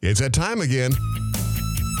It's that time again.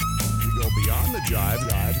 We go beyond the jive.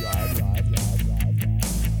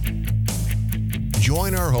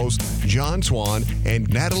 Join our hosts, John Swan and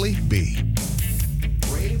Nathalie B.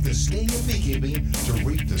 Brave the sting of beekeeping to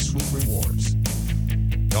reap the sweet rewards.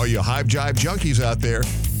 All you Hive Jive junkies out there,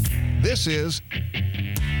 this is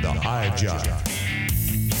the Hive Jive.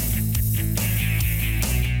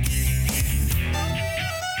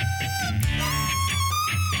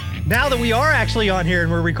 Now that we are actually on here and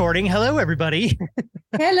we're recording, hello, everybody.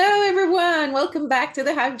 Hello, everyone. Welcome back to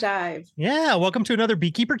the Hive Jive. Yeah, welcome to another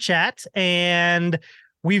Beekeeper Chat. And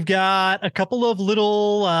we've got a couple of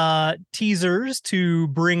little teasers to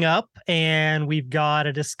bring up. And we've got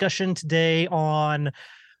a discussion today on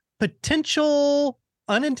potential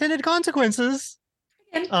unintended consequences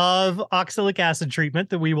of oxalic acid treatment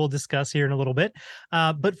that we will discuss here in a little bit.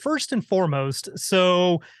 But first and foremost,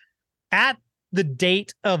 so at the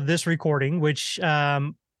date of this recording, which I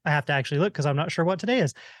have to actually look because I'm not sure what today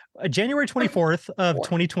is, January 24th of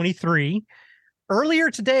 2023. Earlier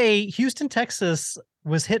today, Houston, Texas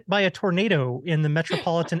was hit by a tornado in the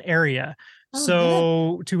metropolitan area.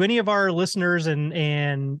 So to any of our listeners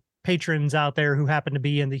and patrons out there who happen to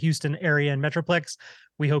be in the Houston area and Metroplex,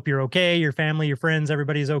 we hope you're okay. Your family, your friends,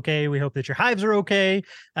 everybody's okay. We hope that your hives are okay.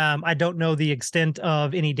 I don't know the extent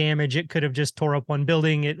of any damage. It could have just tore up one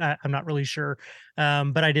building. I'm not really sure.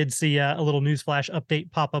 But I did see a little newsflash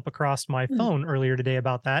update pop up across my phone earlier today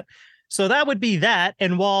about that. So that would be that.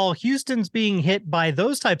 And while Houston's being hit by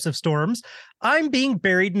those types of storms, I'm being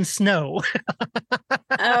buried in snow.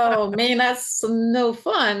 Oh, man, that's no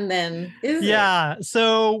fun then, is it? Yeah.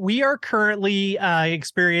 So we are currently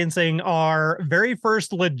experiencing our very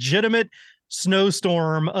first legitimate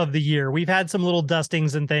snowstorm of the year. We've had some little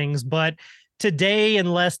dustings and things, but today,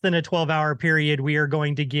 in less than a 12-hour period, we are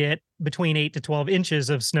going to get between 8 to 12 inches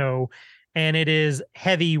of snow. And it is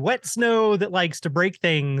heavy, wet snow that likes to break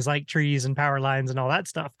things like trees and power lines and all that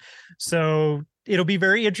stuff. So it'll be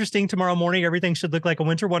very interesting tomorrow morning. Everything should look like a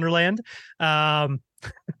winter wonderland.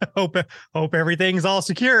 Hope everything's all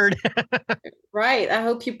secured. Right. I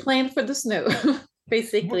hope you planned for the snow,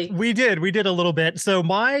 basically. We did a little bit. So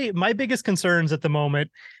my biggest concerns at the moment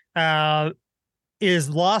is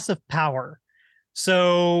loss of power.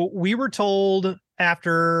 So we were told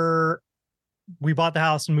after we bought the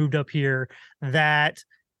house and moved up here that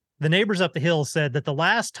the neighbors up the hill said that the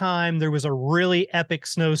last time there was a really epic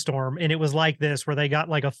snowstorm and it was like this, where they got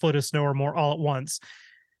like a foot of snow or more all at once,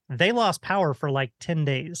 they lost power for like 10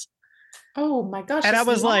 days. Oh my gosh. And I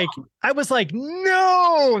was like,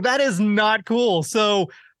 no, that is not cool. So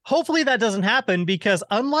hopefully that doesn't happen, because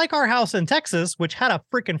unlike our house in Texas, which had a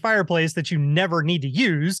freaking fireplace that you never need to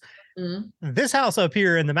use, this house up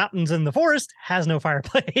here in the mountains and the forest has no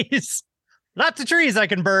fireplace. Lots of trees I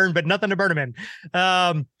can burn, but nothing to burn them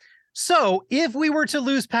in. So if we were to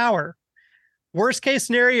lose power, worst case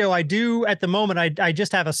scenario, I do at the moment, I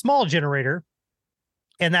just have a small generator,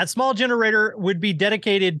 and that small generator would be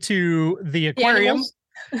dedicated to the aquarium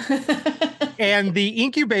and the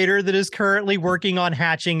incubator that is currently working on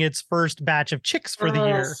hatching its first batch of chicks for the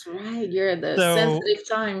year. That's right. You're at the sensitive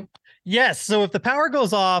time. Yes. So if the power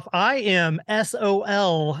goes off, I am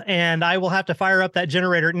SOL, and I will have to fire up that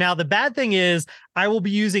generator. Now, the bad thing is I will be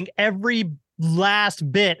using every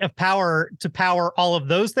last bit of power to power all of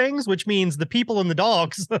those things, which means the people and the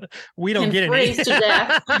dogs, we don't get any. To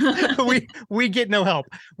death. we get no help.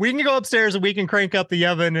 We can go upstairs and we can crank up the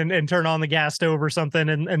oven and turn on the gas stove or something,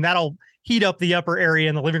 and that'll heat up the upper area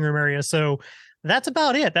in the living room area. So that's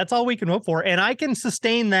about it. That's all we can hope for. And I can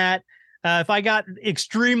sustain that. If I got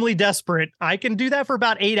extremely desperate, I can do that for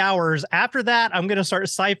about 8 hours. After that, I'm going to start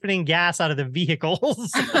siphoning gas out of the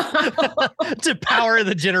vehicles to power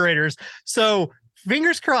the generators. So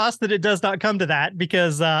fingers crossed that it does not come to that,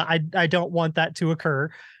 because I don't want that to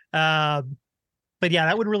occur. But yeah,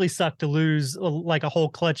 that would really suck to lose like a whole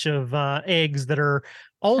clutch of eggs that are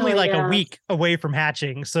only a week away from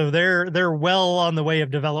hatching. So they're well on the way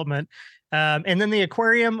of development. And then the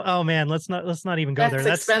aquarium, oh man, let's not even go there.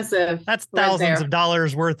 That's expensive. That's thousands of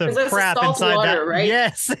dollars worth of crap inside water, that. Right?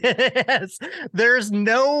 Yes, yes. There's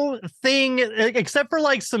no thing except for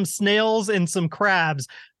like some snails and some crabs.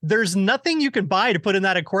 There's nothing you can buy to put in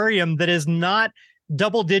that aquarium that is not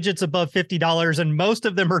double digits above $50, and most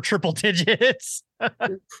of them are triple digits.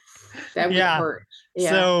 That would hurt.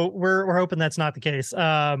 Yeah. So we're hoping that's not the case.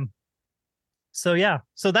 So yeah,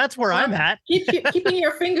 so that's where I'm at. Keeping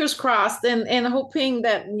your fingers crossed and hoping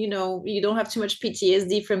that, you don't have too much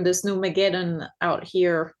PTSD from the snowmageddon out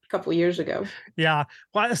here a couple years ago. Yeah.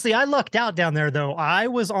 Well, see, I lucked out down there though. I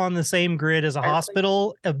was on the same grid as a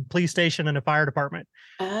hospital, a police station, and a fire department.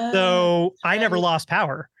 So I never lost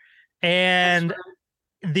power. And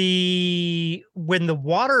when the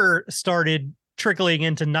water started trickling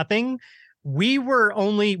into nothing, we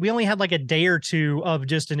only had like a day or two of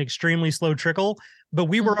just an extremely slow trickle, but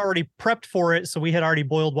we were already prepped for it. So we had already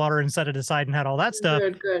boiled water and set it aside and had all that stuff.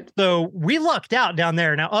 Good. So we lucked out down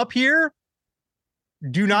there. Now up here,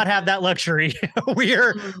 do not have that luxury.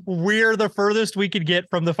 We're the furthest we could get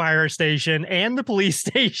from the fire station and the police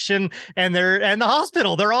station and the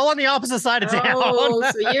hospital. They're all on the opposite side of town.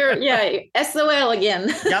 Oh, so you're SOL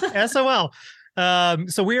again. Yep, SOL.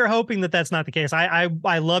 So we are hoping that that's not the case.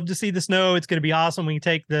 I love to see the snow. It's going to be awesome. We can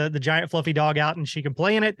take the giant fluffy dog out and she can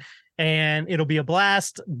play in it and it'll be a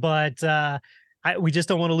blast. But we just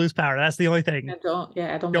don't want to lose power. That's the only thing.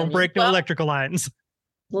 Don't break no electrical lines.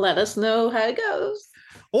 Let us know how it goes.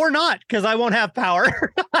 Or not, because I won't have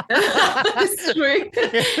power. That's true.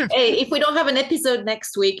 Hey, if we don't have an episode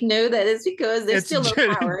next week, know that it's because there's still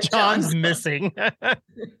no power. John's missing.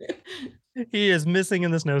 He is missing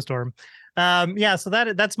in the snowstorm. So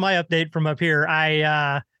that's my update from up here.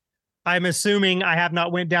 I'm assuming I have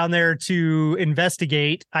not went down there to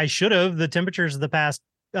investigate. I should have. The temperatures of the past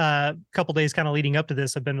couple days kind of leading up to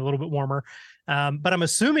this have been a little bit warmer. But I'm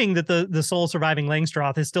assuming that the sole surviving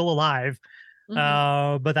Langstroth is still alive.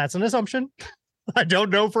 But that's an assumption. I don't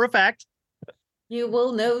know for a fact. You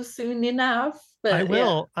will know soon enough. But I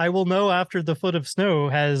will. Yeah. I will know after the foot of snow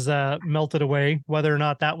has melted away whether or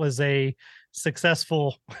not that was a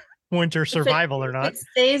successful winter survival or not. If it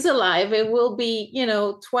stays alive, it will be,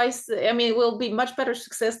 twice. I mean, it will be much better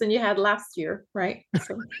success than you had last year, right?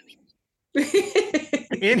 So.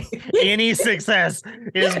 Any success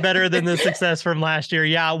is better than the success from last year.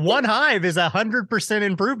 Yeah, one hive is 100%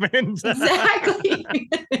 improvement. Exactly.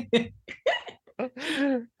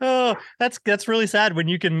 Oh, that's really sad when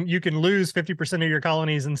you can lose 50% of your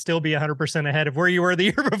colonies and still be 100% ahead of where you were the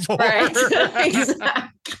year before. Right.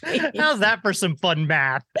 Exactly. How's that for some fun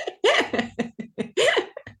math?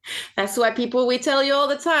 That's why we tell you all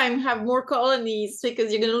the time, have more colonies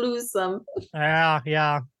because you're going to lose some.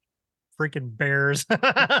 Yeah. Freaking bears.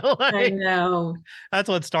 I know. That's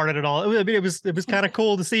what started it all. I mean, it was kind of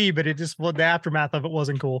cool to see, but the aftermath of it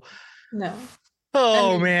wasn't cool. No.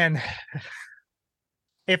 Oh, man.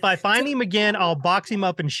 If I find him again, I'll box him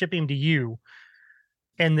up and ship him to you.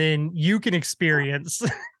 And then you can experience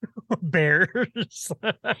bears.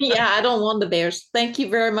 Yeah, I don't want the bears. Thank you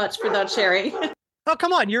very much for that sharing. Oh,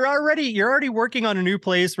 come on. You're already working on a new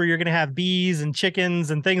place where you're going to have bees and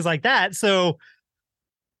chickens and things like that. So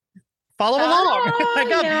follow along. I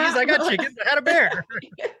got bees, I got chickens, I had a bear.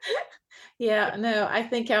 Yeah, no, I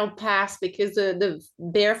think I'll pass because the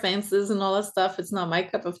bear fences and all that stuff, it's not my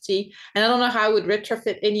cup of tea. And I don't know how I would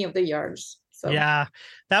retrofit any of the yards. So yeah,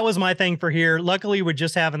 that was my thing for here. Luckily, with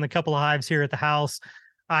just having the couple of hives here at the house,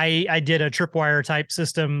 I did a tripwire type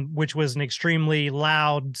system, which was an extremely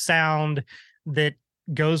loud sound that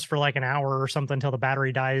goes for like an hour or something until the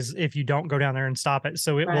battery dies if you don't go down there and stop it.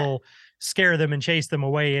 So it will scare them and chase them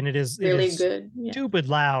away. And it is good. Stupid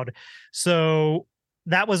loud. So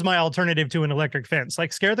that was my alternative to an electric fence,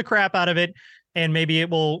 like scare the crap out of it. And maybe it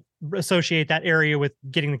will associate that area with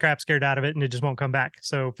getting the crap scared out of it and it just won't come back.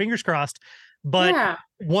 So fingers crossed. But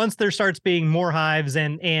once there starts being more hives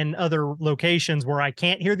and other locations where I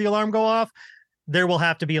can't hear the alarm go off, there will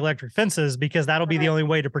have to be electric fences because that'll be the only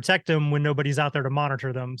way to protect them when nobody's out there to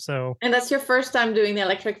monitor them. So, and that's your first time doing the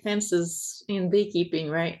electric fences in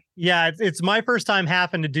beekeeping, right? Yeah, it's my first time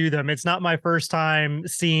having to do them. It's not my first time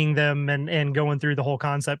seeing them and going through the whole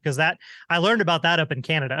concept because I learned about that up in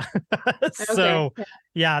Canada. So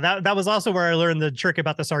that was also where I learned the trick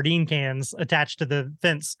about the sardine cans attached to the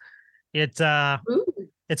fence.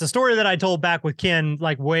 It's a story that I told back with Ken,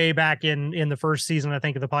 like way back in the first season, I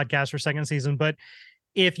think, of the podcast or second season. But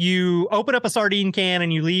if you open up a sardine can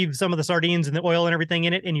and you leave some of the sardines and the oil and everything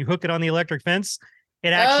in it and you hook it on the electric fence, it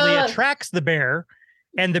actually attracts the bear,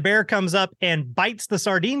 and the bear comes up and bites the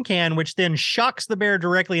sardine can, which then shocks the bear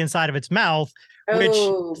directly inside of its mouth, which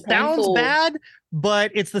sounds bad,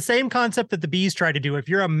 but it's the same concept that the bees try to do. If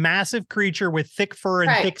you're a massive creature with thick fur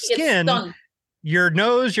and thick skin, your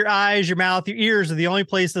nose, your eyes, your mouth, your ears are the only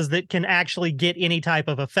places that can actually get any type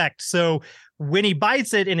of effect. So when he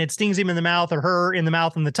bites it and it stings him in the mouth or her in the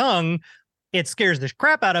mouth and the tongue, it scares the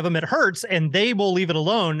crap out of them. It hurts and they will leave it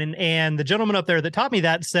alone. And the gentleman up there that taught me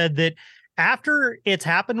that said that after it's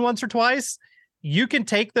happened once or twice, you can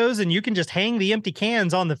take those and you can just hang the empty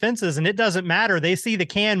cans on the fences and it doesn't matter. They see the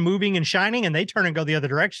can moving and shining and they turn and go the other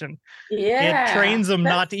direction. Yeah. It trains them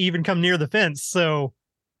not to even come near the fence. So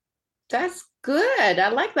that's good. I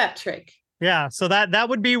like that trick. Yeah. So that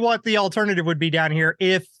would be what the alternative would be down here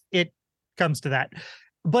if it comes to that.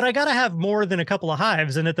 But I got to have more than a couple of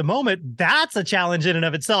hives. And at the moment, that's a challenge in and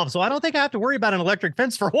of itself. So I don't think I have to worry about an electric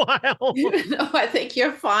fence for a while. No, I think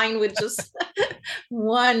you're fine with just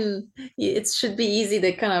one. It should be easy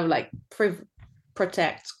to kind of like protect.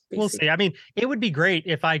 Basically. We'll see. I mean, it would be great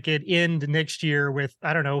if I could end next year with,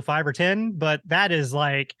 I don't know, 5 or 10, but that's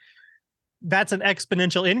an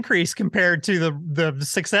exponential increase compared to the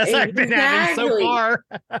success I've been having so far.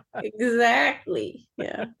 Exactly.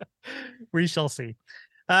 Yeah. We shall see.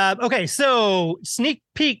 Okay, so sneak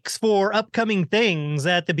peeks for upcoming things.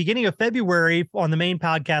 At the beginning of February on the main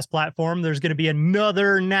podcast platform, there's going to be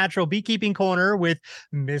another natural beekeeping corner with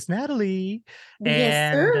Miss Nathalie.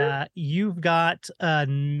 Yes, and you've got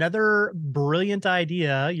another brilliant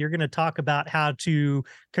idea. You're going to talk about how to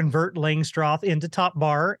convert Langstroth into top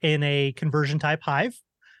bar in a conversion type hive.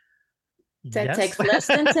 That takes less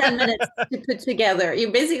than 10 minutes to put together. You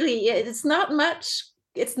basically, it's not much.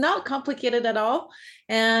 It's not complicated at all.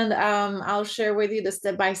 And I'll share with you the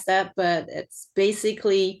step-by-step, but it's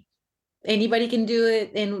basically anybody can do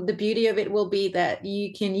it. And the beauty of it will be that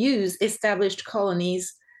you can use established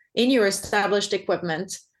colonies in your established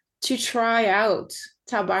equipment to try out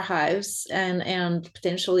top bar hives and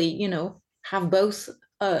potentially, have both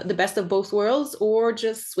the best of both worlds, or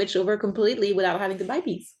just switch over completely without having to buy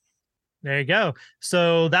bees. There you go.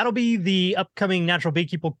 So that'll be the upcoming natural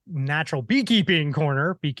beekeeping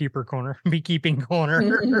corner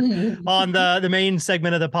on the main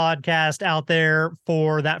segment of the podcast out there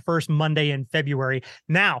for that first Monday in February.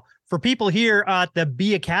 Now, for people here at the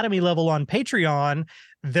Bee Academy level on Patreon,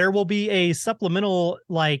 there will be a supplemental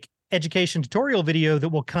education tutorial video that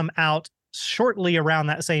will come out shortly around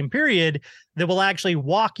that same period that will actually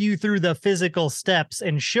walk you through the physical steps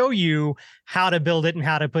and show you how to build it and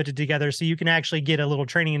how to put it together. So you can actually get a little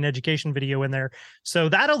training and education video in there. So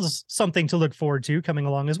that'll something to look forward to coming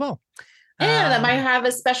along as well. And I might have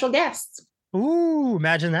a special guest. Ooh,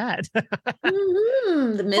 imagine that.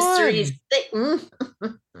 The mystery is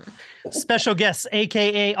special guests,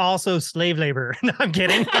 aka also slave labor. No, I'm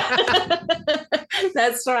kidding.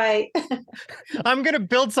 That's right. I'm gonna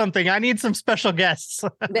build something. I need some special guests.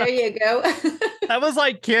 There you go. That was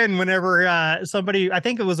like Ken whenever somebody, I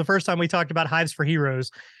think it was the first time we talked about Hives for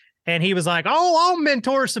Heroes. And he was like, "Oh, I'll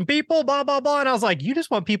mentor some people, blah, blah, blah." And I was like, "You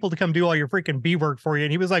just want people to come do all your freaking bee work for you."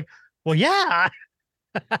 And he was like, "Well, yeah."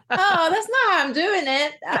 Oh, that's not how I'm doing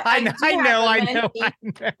it. I know.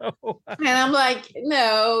 And I'm like,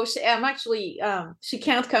 no, I'm actually, she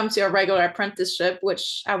can't come to a regular apprenticeship,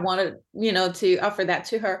 which I wanted, to offer that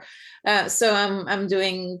to her. So I'm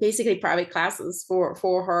doing basically private classes for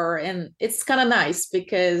her. And it's kind of nice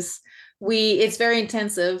because it's very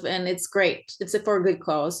intensive and it's great. It's for a good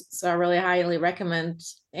cause. So I really highly recommend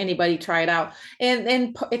anybody try it out.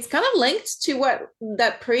 And it's kind of linked to what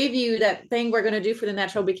that thing we're going to do for the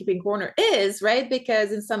Natural Beekeeping Corner is, right?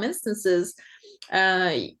 Because in some instances,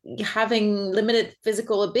 having limited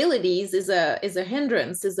physical abilities is a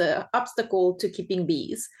hindrance, is an obstacle to keeping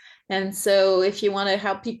bees. And so if you want to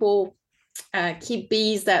help people keep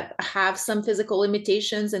bees that have some physical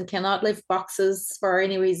limitations and cannot lift boxes for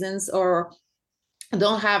any reasons, or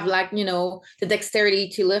don't have the dexterity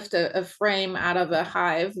to lift a frame out of a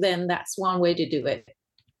hive, then that's one way to do it.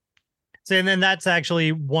 So, and then that's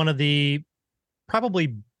actually one of the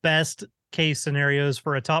probably best case scenarios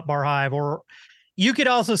for a top bar hive, or you could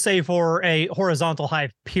also say for a horizontal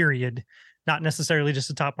hive, period, not necessarily just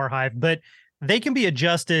a top bar hive, but they can be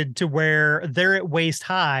adjusted to where they're at waist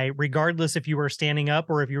high, regardless if you were standing up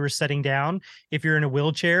or if you were sitting down. If you're in a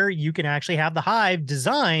wheelchair, you can actually have the hive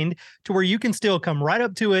designed to where you can still come right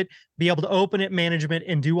up to it, be able to open it, management,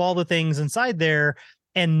 and do all the things inside there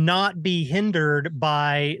and not be hindered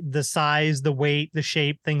by the size, the weight, the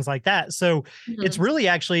shape, things like that. So it's really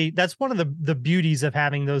actually, that's one of the beauties of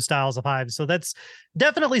having those styles of hives. So that's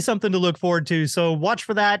definitely something to look forward to. So watch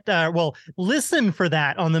for that. Listen for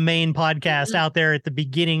that on the main podcast out there at the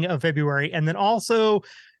beginning of February. And then also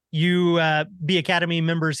you Bee Academy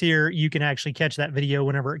members here, you can actually catch that video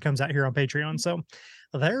whenever it comes out here on Patreon. So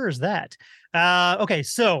there's that. Okay.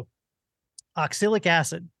 So oxalic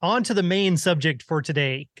acid, on to the main subject for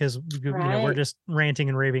today, because we're just ranting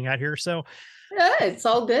and raving out here. So it's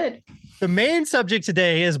all good. The main subject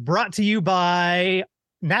today is brought to you by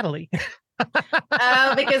Nathalie.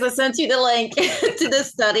 Because I sent you the link to the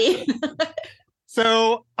study.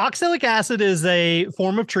 So oxalic acid is a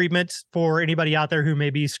form of treatment for anybody out there who may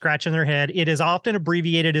be scratching their head. It is often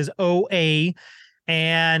abbreviated as OA,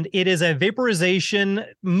 and it is a vaporization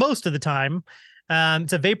most of the time.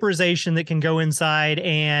 It's a vaporization that can go inside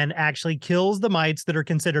and actually kills the mites that are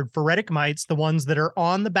considered phoretic mites, the ones that are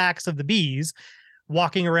on the backs of the bees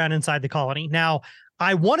walking around inside the colony. Now,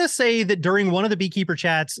 I want to say that during one of the Beekeeper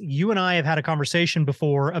Chats, you and I have had a conversation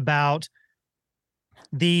before about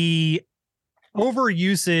the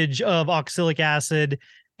overusage of oxalic acid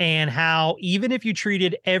and how even if you treat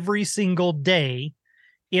it every single day,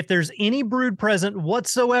 if there's any brood present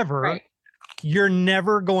whatsoever, Right. you're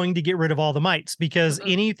never going to get rid of all the mites because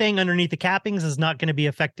anything underneath the cappings is not going to be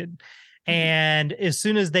affected. And as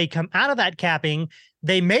soon as they come out of that capping,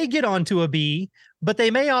 they may get onto a bee, but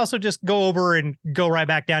they may also just go over and go right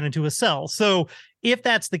back down into a cell. So if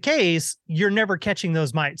that's the case, you're never catching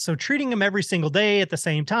those mites. So treating them every single day at the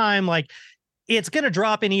same time, like, it's going to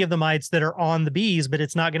drop any of the mites that are on the bees, but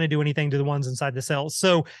it's not going to do anything to the ones inside the cells.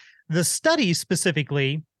 So the study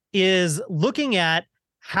specifically is looking at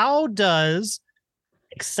how does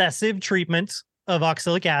excessive treatment of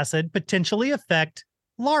oxalic acid potentially affect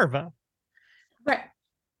larvae. Right.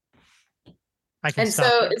 I can And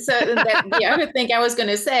stop so the other thing I was going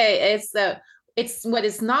to say is that it's what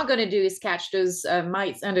it's not going to do is catch those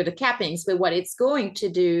mites under the cappings, but what it's going to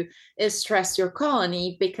do is stress your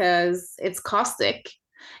colony because it's caustic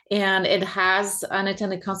and it has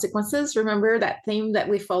unintended consequences. Remember that theme that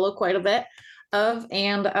we follow quite a bit of,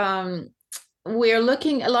 and we're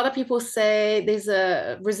looking, a lot of people say there's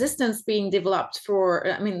a resistance being developed for,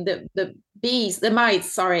 I mean, the bees, the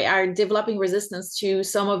mites, sorry, are developing resistance to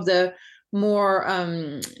some of the more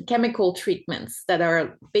chemical treatments that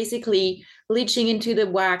are basically leaching into the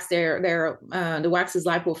wax. The wax is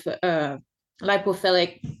lipophilic,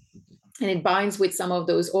 and it binds with some of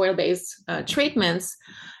those oil-based treatments.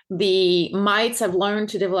 The mites have learned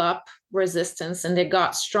to develop resistance, and they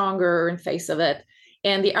got stronger in face of it.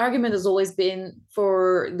 And the argument has always been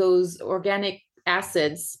for those organic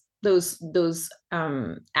acids, those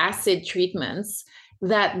acid treatments,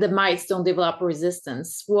 that the mites don't develop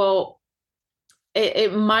resistance. Well,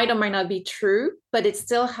 it might or might not be true, but it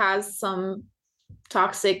still has some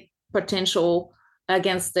toxic potential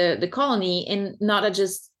against the colony, and not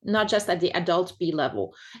just at the adult bee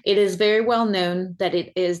level. It is very well known that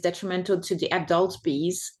it is detrimental to the adult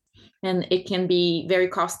bees, and it can be very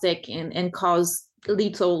caustic and cause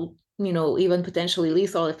lethal, even potentially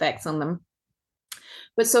lethal effects on them.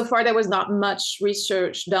 But so far, there was not much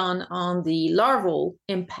research done on the larval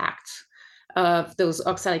impact of those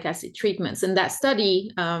oxalic acid treatments. And that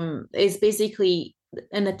study is basically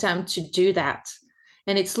an attempt to do that.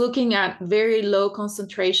 And it's looking at very low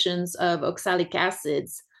concentrations of oxalic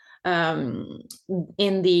acids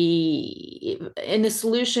in the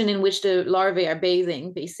solution in which the larvae are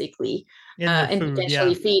bathing, basically, and food,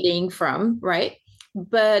 potentially feeding from, right?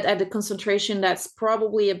 But at the concentration that's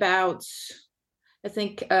probably about, I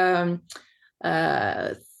think,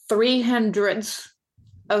 300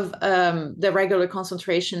 of the regular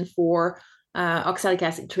concentration for oxalic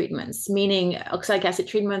acid treatments, meaning oxalic acid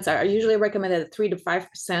treatments are usually recommended at 3 to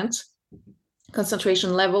 5%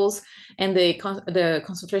 concentration levels, and the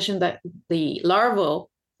concentration that the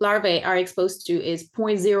larvae are exposed to is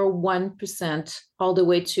 0.01% all the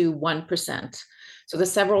way to 1%. So there's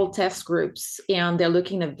several test groups, and they're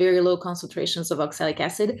looking at very low concentrations of oxalic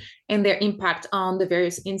acid and their impact on the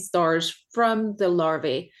various instars from the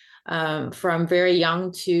larvae, from very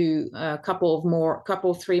young to a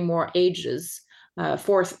couple, three more ages.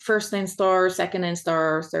 First instar, second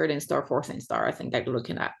instar, third instar, fourth instar, I think they're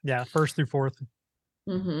looking at. Yeah, first through fourth.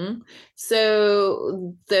 Mm-hmm.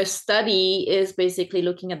 So the study is basically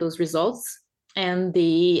looking at those results and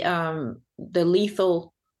the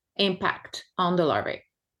lethal impact on the larvae.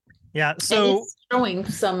 Yeah, so it's showing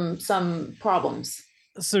some problems.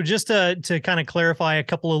 So just to kind of clarify a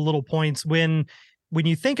couple of little points, when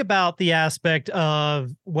you think about the aspect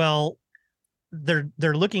of, well, they're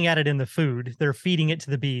looking at it in the food, they're feeding it to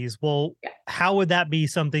the bees. Well, how would that be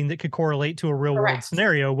something that could correlate to a real world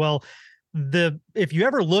scenario? Well, if you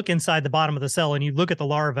ever look inside the bottom of the cell and you look at the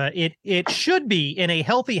larva, it should be in a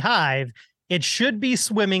healthy hive, it should be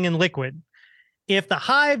swimming in liquid. If the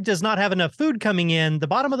hive does not have enough food coming in, the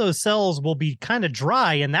bottom of those cells will be kind of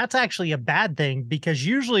dry, and that's actually a bad thing, because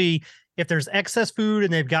usually if there's excess food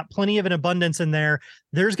and they've got plenty of an abundance in there,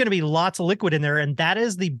 there's going to be lots of liquid in there, and that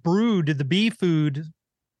is the brood food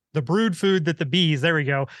that the bees, there we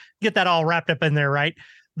go, get that all wrapped up in there, right?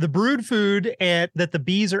 the brood food that the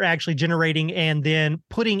bees are actually generating and then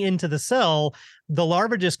putting into the cell, the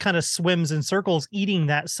larva just kind of swims in circles eating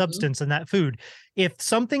that substance and that food. If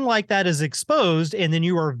something like that is exposed and then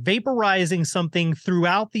you are vaporizing something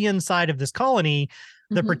throughout the inside of this colony,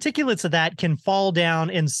 the particulates of that can fall down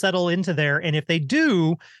and settle into there. And if they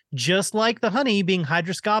do, just like the honey being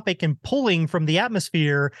hygroscopic and pulling from the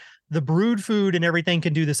atmosphere, the brood food and everything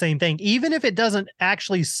can do the same thing. Even if it doesn't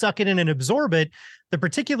actually suck it in and absorb it, the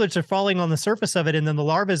particulates are falling on the surface of it, and then the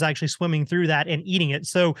larva is actually swimming through that and eating it.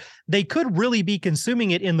 So they could really be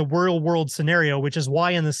consuming it in the real world scenario, which is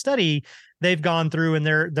why in the study they've gone through and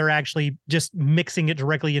they're actually just mixing it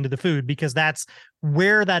directly into the food, because that's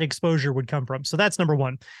where that exposure would come from. So that's number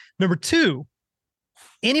one. Number two,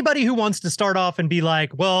 anybody who wants to start off and be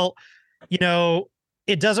like, well,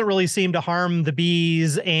 it doesn't really seem to harm the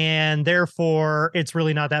bees, and therefore it's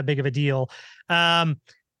really not that big of a deal.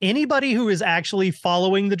 Anybody who is actually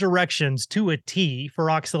following the directions to a T for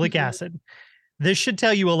oxalic acid, this should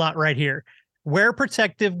tell you a lot right here. Wear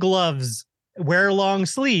protective gloves, wear long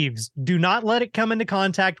sleeves, do not let it come into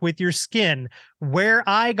contact with your skin, wear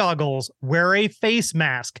eye goggles, wear a face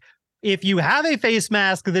mask. If you have a face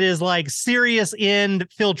mask that is like serious end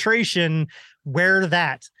filtration, wear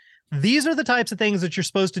that. These are the types of things that you're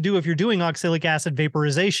supposed to do if you're doing oxalic acid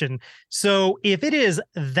vaporization. So if it is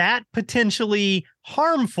that potentially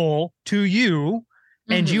harmful to you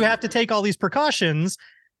and you have to take all these precautions,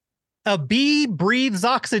 a bee breathes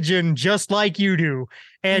oxygen just like you do.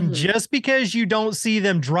 And just because you don't see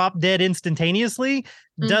them drop dead instantaneously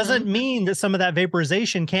doesn't mean that some of that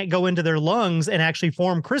vaporization can't go into their lungs and actually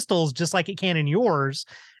form crystals just like it can in yours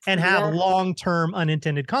and have long-term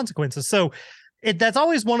unintended consequences. So that's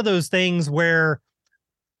always one of those things where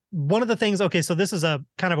one of the things, okay, so this is a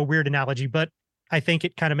kind of a weird analogy, but I think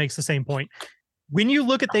it kind of makes the same point. When you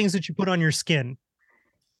look at things that you put on your skin,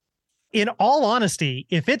 in all honesty,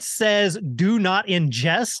 if it says do not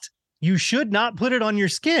ingest, you should not put it on your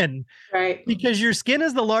skin. Right. Because your skin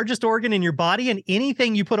is the largest organ in your body, and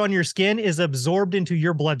anything you put on your skin is absorbed into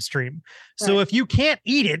your bloodstream. So if you can't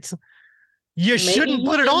eat it, you shouldn't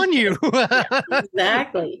put it on you.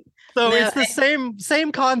 Exactly. So it's the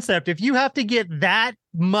same concept. If you have to get that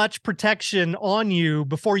much protection on you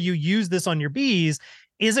before you use this on your bees,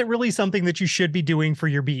 is it really something that you should be doing for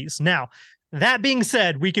your bees? Now, that being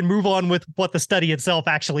said, we can move on with what the study itself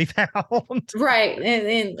actually found. Right.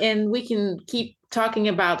 And we can keep talking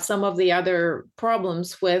about some of the other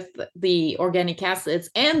problems with the organic acids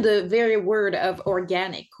and the very word of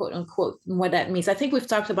organic, quote unquote, and what that means. I think we've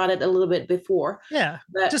talked about it a little bit before. Yeah.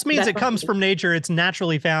 It just means it comes from nature. It's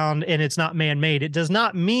naturally found and it's not man-made. It does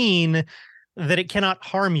not mean that it cannot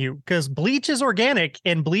harm you, because bleach is organic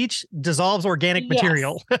and bleach dissolves organic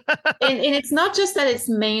material. and it's not just that it's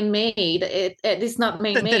man-made. It's not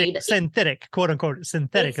man-made. Synthetic, quote unquote,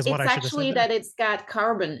 synthetic is what I should have said. It's actually that it's got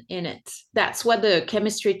carbon in it. That's what the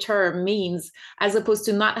chemistry term means, as opposed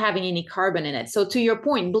to not having any carbon in it. So to your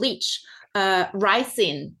point, bleach,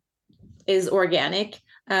 ricin is organic.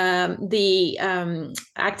 The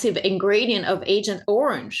active ingredient of Agent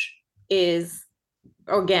Orange is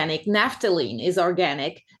organic. Naphthalene is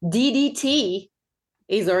organic. DDT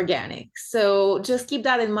is organic. So just keep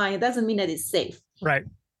that in mind. It doesn't mean that it's safe. Right.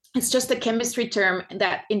 It's just a chemistry term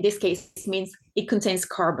that in this case means it contains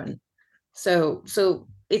carbon. So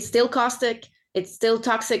it's still caustic. It's still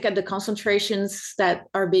toxic at the concentrations that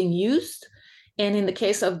are being used. And in the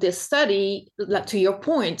case of this study, like to your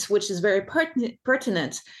point, which is very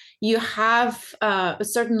pertinent, you have a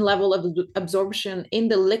certain level of absorption in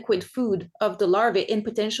the liquid food of the larvae and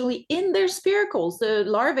potentially in their spiracles. The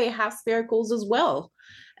larvae have spiracles as well.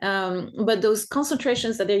 But those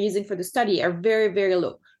concentrations that they're using for the study are very, very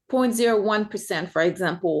low. 0.01%, for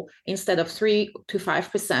example, instead of 3 to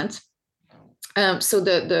 5%. So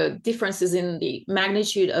the difference is in the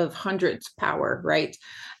magnitude of hundredth power, right?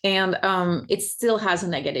 And it still has a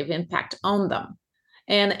negative impact on them.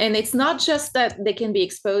 And it's not just that they can be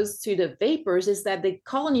exposed to the vapors, is that the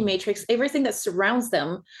colony matrix, everything that surrounds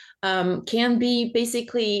them, can be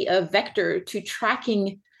basically a vector to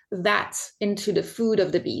tracking that into the food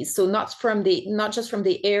of the bees. So not just from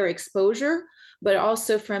the air exposure, but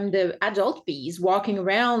also from the adult bees walking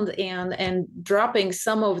around and dropping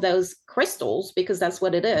some of those crystals, because that's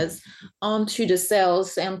what it is, onto the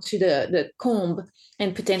cells and to the comb,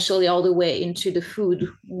 and potentially all the way into the food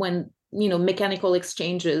when, mechanical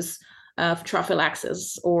exchanges of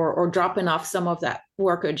trophallaxis or dropping off some of that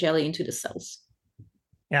worker jelly into the cells.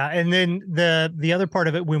 Yeah. And then the other part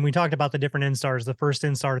of it, when we talked about the different instars, the first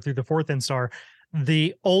instar through the fourth instar,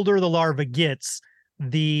 the older the larva gets,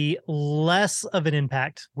 the less of an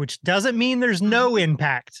impact, which doesn't mean there's no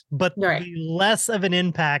impact, but the less of an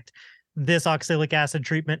impact this oxalic acid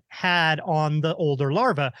treatment had on the older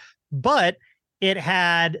larva. But it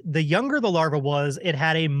had, the younger the larva was, it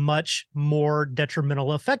had a much more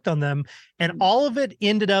detrimental effect on them. And all of it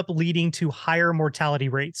ended up leading to higher mortality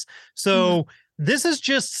rates. So this is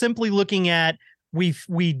just simply looking at,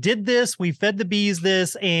 we did this, we fed the bees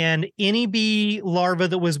this, and any bee larva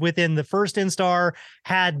that was within the first instar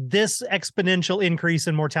had this exponential increase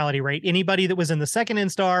in mortality rate. Anybody that was in the second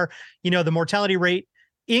instar, the mortality rate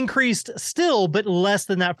increased still, but less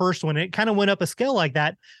than that first one. It kind of went up a scale like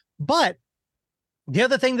that. But the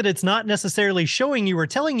other thing that it's not necessarily showing you or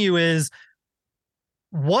telling you is,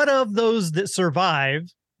 what of those that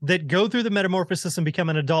survive, that go through the metamorphosis and become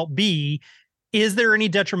an adult bee, is there any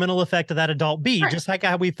detrimental effect of that adult bee? Right. Just like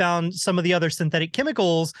how we found some of the other synthetic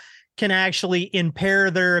chemicals can actually impair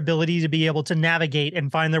their ability to be able to navigate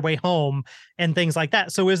and find their way home and things like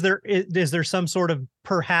that. So is there some sort of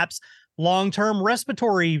perhaps long-term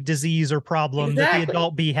respiratory disease or problem that the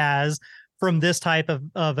adult bee has from this type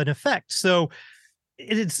of an effect? So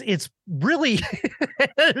it's really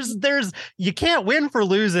there's you can't win for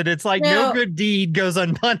losing. It's like no good deed goes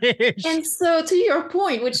unpunished. And so to your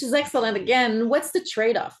point, which is excellent, again, what's the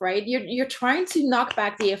trade-off, right? You're trying to knock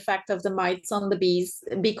back the effect of the mites on the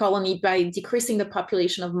bee colony by decreasing the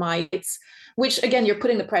population of mites, which again, you're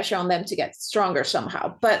putting the pressure on them to get stronger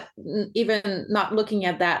somehow. But even not looking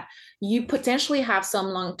at that, you potentially have some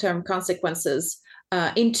long-term consequences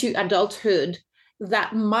into adulthood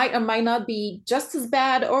that might or might not be just as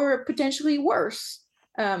bad or potentially worse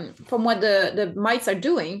from what the mites are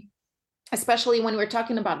doing, especially when we're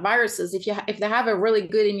talking about viruses. If they have a really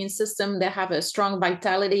good immune system, they have a strong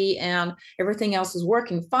vitality and everything else is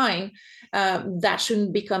working fine, that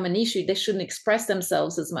shouldn't become an issue. They shouldn't express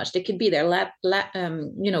themselves as much. They could be there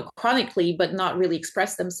chronically, but not really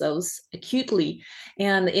express themselves acutely.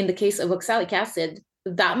 And in the case of oxalic acid,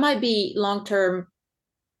 that might be long-term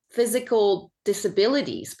physical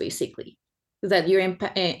disabilities, basically, that you're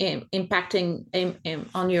impacting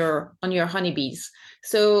on your honeybees.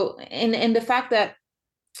 So, and the fact that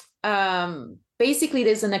basically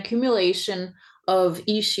there's an accumulation of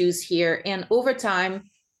issues here, and over time,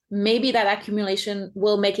 maybe that accumulation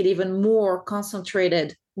will make it even more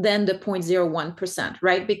concentrated than the 0.01%,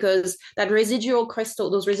 right? Because that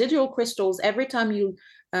those residual crystals, every time you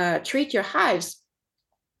treat your hives,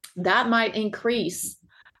 that might increase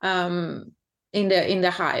in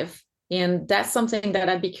the hive. And that's something that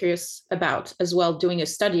I'd be curious about as well, doing a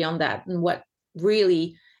study on that and what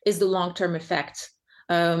really is the long-term effect.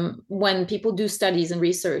 When people do studies and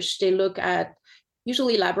research, they look at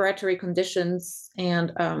usually laboratory conditions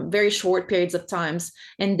and very short periods of times,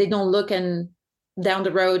 and they don't look down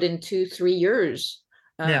the road in 2-3 years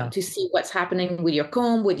to see what's happening with your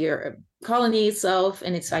comb, with your colony itself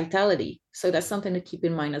and its vitality. So that's something to keep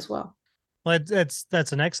in mind as well. Well,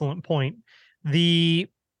 that's an excellent point.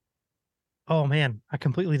 Oh man, I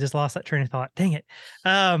completely just lost that train of thought. Dang it.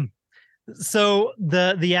 So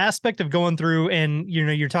the aspect of going through and,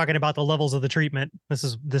 you're talking about the levels of the treatment.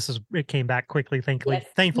 It came back quickly,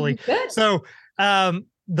 thankfully. Good. So,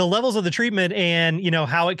 the levels of the treatment and,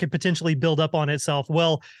 how it could potentially build up on itself.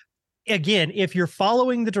 Well, again, if you're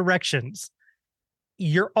following the directions,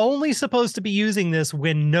 you're only supposed to be using this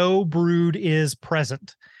when no brood is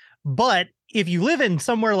present. But if you live in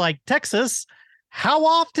somewhere like Texas, how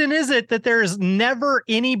often is it that there's never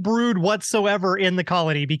any brood whatsoever in the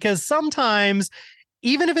colony? Because sometimes,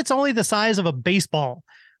 even if it's only the size of a baseball,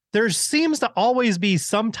 there seems to always be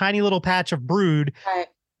some tiny little patch of brood, right,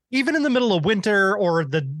 even in the middle of winter or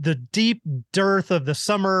the deep dearth of the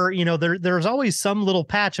summer. There's always some little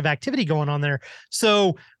patch of activity going on there.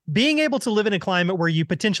 So being able to live in a climate where you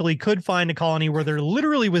potentially could find a colony where there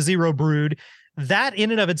literally was zero brood, that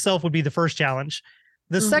in and of itself would be the first challenge.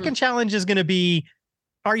 The second challenge is going to be,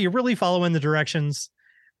 are you really following the directions?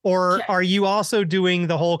 Or are you also doing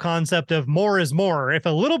the whole concept of more is more? If a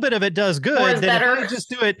little bit of it does good, then if I just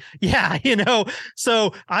do it. Yeah.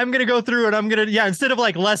 So I'm going to go through and I'm going to, instead of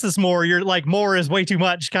like less is more, you're like more is way too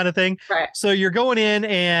much kind of thing. Right. So you're going in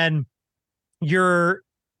and you're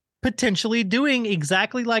potentially doing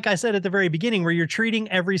exactly like I said at the very beginning, where you're treating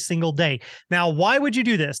every single day. Now, why would you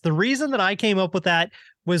do this? The reason that I came up with that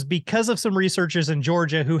was because of some researchers in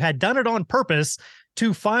Georgia who had done it on purpose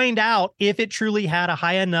to find out if it truly had a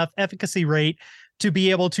high enough efficacy rate to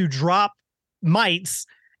be able to drop mites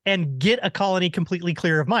and get a colony completely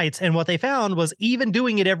clear of mites. And what they found was, even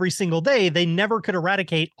doing it every single day, they never could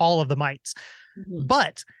eradicate all of the mites.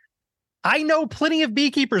 But I know plenty of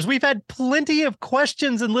beekeepers. We've had plenty of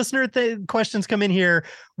questions and listener questions come in here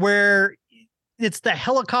where it's the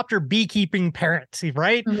helicopter beekeeping parents,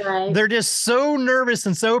 right? Right. They're just so nervous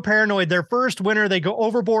and so paranoid. Their first winter, they go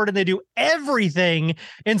overboard and they do everything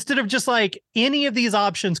instead of just like any of these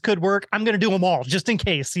options could work. I'm going to do them all just in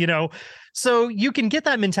case, So you can get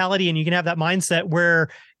that mentality and you can have that mindset where,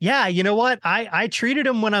 yeah, you know what? I treated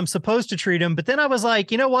them when I'm supposed to treat them, but then I was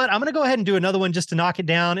like, you know what? I'm going to go ahead and do another one just to knock it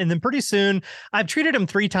down. And then pretty soon I've treated them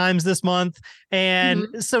 3 times this month. And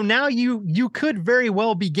so now you could very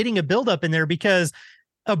well be getting a buildup in there because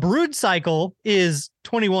a brood cycle is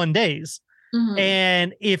 21 days.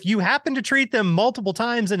 And if you happen to treat them multiple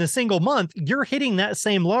times in a single month, you're hitting that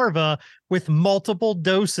same larva with multiple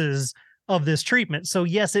doses of this treatment. So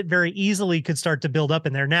yes, it very easily could start to build up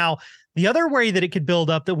in there. Now, the other way that it could build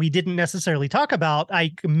up that we didn't necessarily talk about,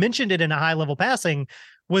 I mentioned it in a high level passing,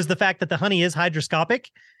 was the fact that the honey is hydroscopic.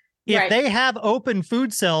 If they have open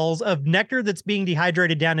food cells of nectar that's being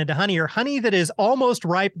dehydrated down into honey, or honey that is almost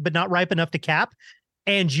ripe but not ripe enough to cap,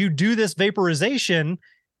 and you do this vaporization,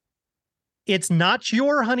 it's not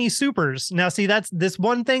your honey supers. Now, see, that's this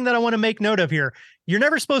one thing that I want to make note of here. You're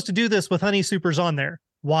never supposed to do this with honey supers on there.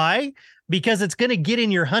 Why? Because it's going to get in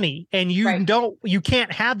your honey, and you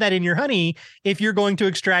can't have that in your honey if you're going to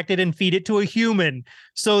extract it and feed it to a human.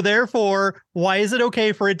 So therefore, why is it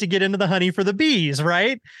okay for it to get into the honey for the bees,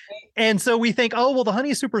 right? And so we think, oh, well, the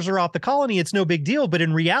honey supers are off the colony. It's no big deal. But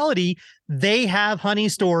in reality, they have honey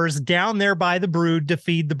stores down there by the brood to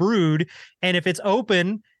feed the brood. And if it's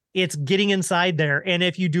open, it's getting inside there. And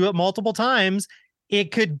if you do it multiple times,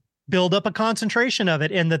 it could build up a concentration of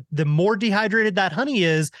it. And the more dehydrated that honey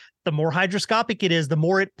is, the more hydroscopic it is, the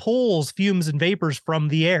more it pulls fumes and vapors from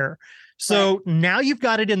the air. So now you've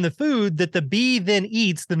got it in the food that the bee then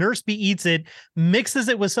eats, the nurse bee eats it, mixes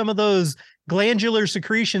it with some of those glandular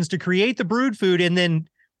secretions to create the brood food, and then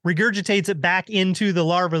regurgitates it back into the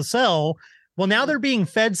larva cell. Well, now they're being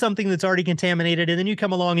fed something that's already contaminated, and then you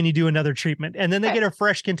come along and you do another treatment, and then they get a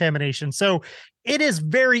fresh contamination. So it is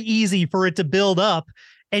very easy for it to build up,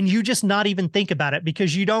 and you just not even think about it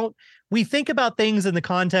because we think about things in the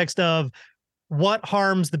context of what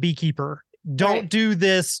harms the beekeeper. Don't do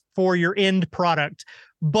this for your end product.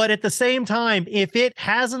 But at the same time, if it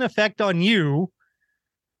has an effect on you,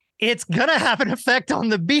 it's going to have an effect on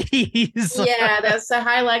the bees. Yeah, that's a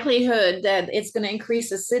high likelihood that it's going to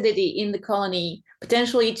increase acidity in the colony,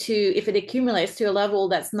 potentially if it accumulates to a level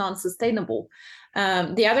that's non-sustainable.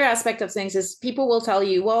 The other aspect of things is people will tell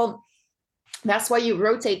you, well, that's why you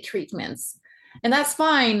rotate treatments. And that's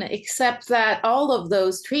fine, except that all of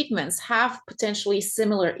those treatments have potentially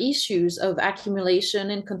similar issues of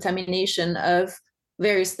accumulation and contamination of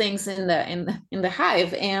various things in the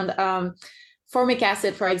hive. And formic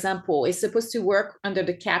acid, for example, is supposed to work under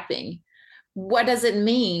the capping. What does it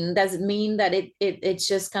mean? Does it mean that it's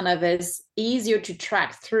just kind of is easier to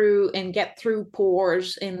track through and get through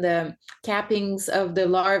pores in the cappings of the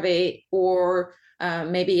larvae, or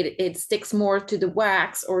maybe it sticks more to the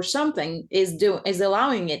wax, or something is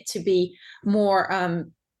allowing it to be more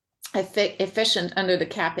efficient under the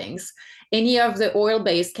cappings? Any of the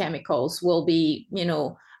oil-based chemicals will be,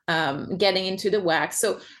 getting into the wax.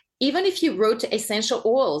 So even if you rotate, essential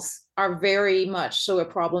oils are very much so a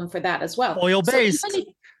problem for that as well. Oil-based. So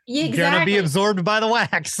Going to be absorbed by the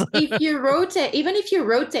wax. Even if you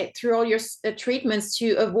rotate through all your treatments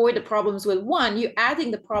to avoid the problems with one, you're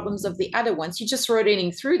adding the problems of the other ones. You're just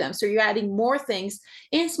rotating through them. So you're adding more things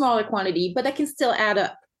in smaller quantity, but that can still add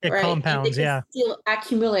up. It compounds, still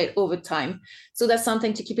accumulate over time. So that's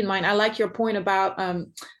something to keep in mind. I like your point about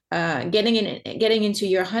getting into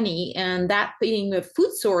your honey, and that being a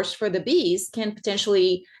food source for the bees can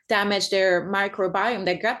potentially damage their microbiome,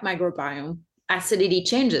 their gut microbiome. Acidity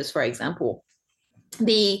changes, for example.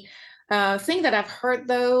 The thing that I've heard,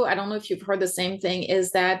 though, I don't know if you've heard the same thing,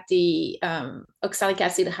 is that the oxalic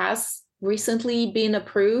acid has recently been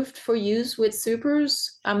approved for use with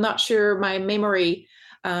supers. I'm not sure my memory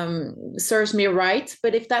serves me right,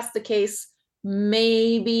 but if that's the case,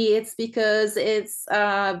 maybe it's because it's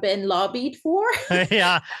been lobbied for.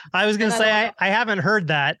 Yeah, I was going to say I haven't heard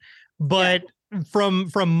that, but from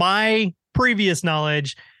my previous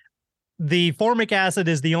knowledge, the formic acid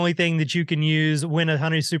is the only thing that you can use when a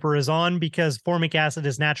honey super is on, because formic acid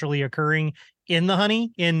is naturally occurring in the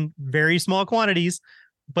honey in very small quantities,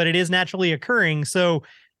 but it is naturally occurring. So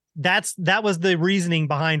that was the reasoning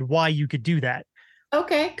behind why you could do that.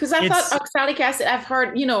 Okay, because I thought oxalic acid, I've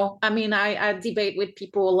heard, I mean, I debate with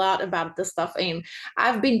people a lot about this stuff, and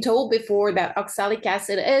I've been told before that oxalic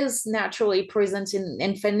acid is naturally present in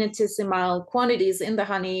infinitesimal quantities in the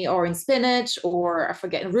honey or in spinach, or I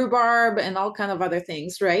forget, rhubarb and all kind of other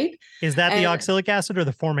things, right? Is that the And oxalic acid or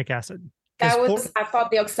the formic acid? that was, I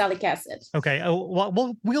thought, the oxalic acid. Okay. Oh,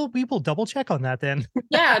 well, we will double check on that then.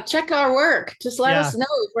 Yeah, check our work. Just let us know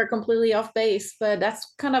if we're completely off base. But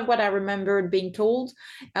that's kind of what I remembered being told.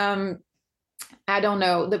 I don't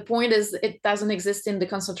know. The point is, it doesn't exist in the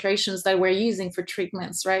concentrations that we're using for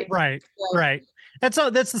treatments, right? Right. So, right. That's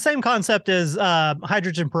the same concept as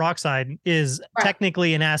hydrogen peroxide is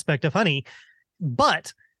technically an aspect of honey,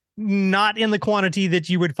 but not in the quantity that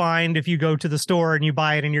you would find if you go to the store and you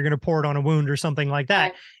buy it and you're going to pour it on a wound or something like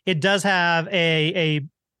that. Right. It does have a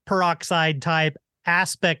peroxide type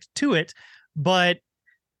aspect to it, but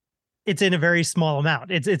it's in a very small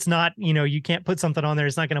amount. It's not, you can't put something on there.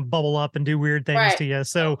 It's not going to bubble up and do weird things to you.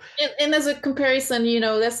 So, and as a comparison,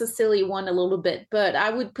 that's a silly one a little bit, but I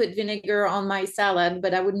would put vinegar on my salad,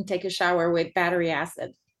 but I wouldn't take a shower with battery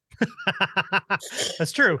acid.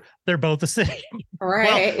 That's true. They're both the same.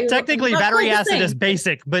 Right. Well, technically battery acid is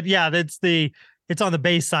basic, but yeah, it's on the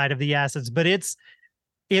base side of the acids, but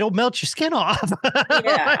it'll melt your skin off.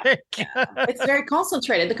 Yeah. It's very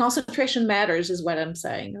concentrated. The concentration matters is what I'm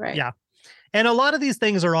saying, right? Yeah. And a lot of these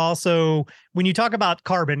things are also, when you talk about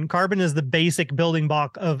carbon is the basic building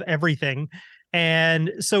block of everything.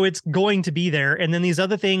 And so it's going to be there. And then these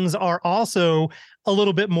other things are also a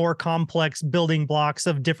little bit more complex building blocks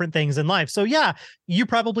of different things in life. So yeah, you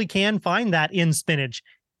probably can find that in spinach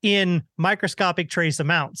in microscopic trace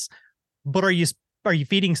amounts. But are you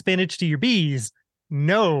feeding spinach to your bees?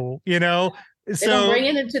 No, They don't bring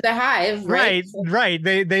it into the hive, right? Right.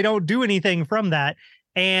 They don't do anything from that.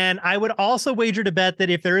 And I would also wager to bet that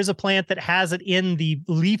if there is a plant that has it in the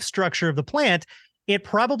leaf structure of the plant, it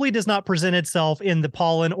probably does not present itself in the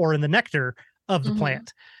pollen or in the nectar of the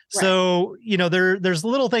plant. Right. So, there's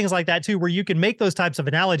little things like that too, where you can make those types of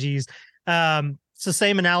analogies. It's the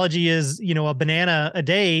same analogy as, a banana a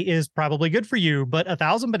day is probably good for you, but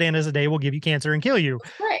 1,000 bananas a day will give you cancer and kill you.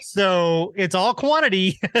 Right. So it's all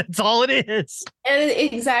quantity. It's all it is.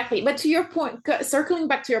 Exactly. But to your point, circling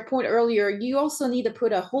back to your point earlier, you also need to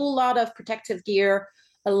put a whole lot of protective gear.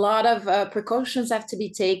 A lot of precautions have to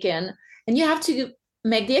be taken, and you have to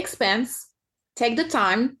make the expense, take the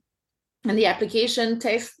time, and the application,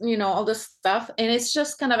 taste, all this stuff. And it's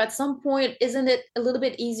just kind of, at some point, isn't it a little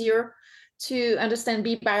bit easier to understand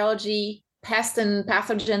bee biology, pest and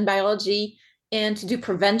pathogen biology, and to do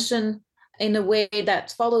prevention in a way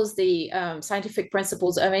that follows the scientific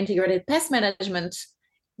principles of integrated pest management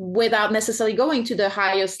without necessarily going to the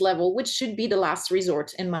highest level, which should be the last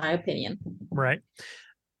resort, in my opinion. Right.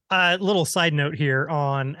 Little side note here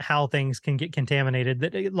on how things can get contaminated,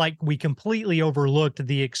 that we completely overlooked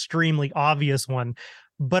the extremely obvious one,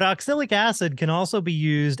 but oxalic acid can also be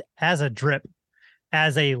used as a drip,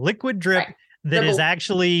 as a liquid drip that is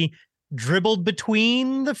actually dribbled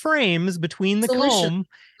between the frames, between the comb.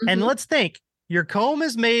 And let's think, your comb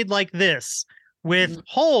is made like this with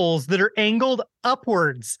holes that are angled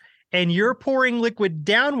upwards, and you're pouring liquid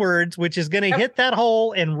downwards, which is going to hit that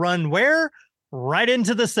hole and run where? Right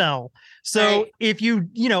into the cell. So if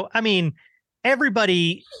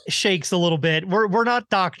everybody shakes a little bit. We're not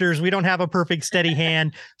doctors. We don't have a perfect steady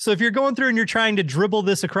hand. So if you're going through and you're trying to dribble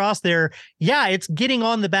this across there, yeah, it's getting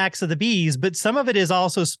on the backs of the bees, but some of it is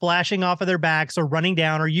also splashing off of their backs or running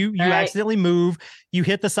down, or you accidentally move, you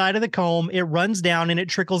hit the side of the comb, it runs down and it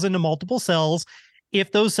trickles into multiple cells.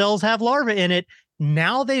 If those cells have larvae in it,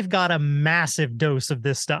 now they've got a massive dose of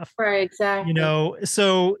this stuff. Right, exactly.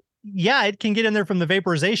 So yeah, it can get in there from the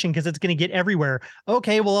vaporization because it's going to get everywhere.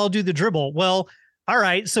 Okay, well, I'll do the dribble. Well, all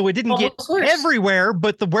right. So it didn't get everywhere,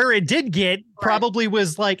 but where it did get probably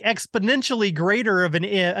was exponentially greater of an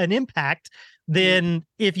impact than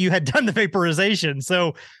if you had done the vaporization.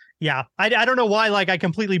 So yeah, I don't know why, I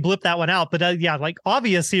completely blipped that one out, but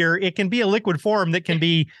obvious here, it can be a liquid form that can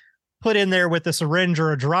be put in there with a syringe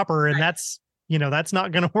or a dropper. And that's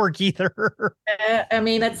not going to work either.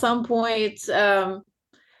 At some point,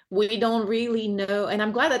 we don't really know, and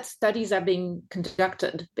I'm glad that studies are being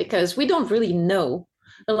conducted, because we don't really know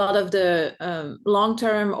a lot of the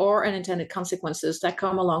long-term or unintended consequences that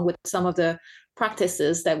come along with some of the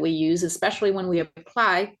practices that we use, especially when we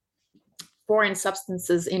apply foreign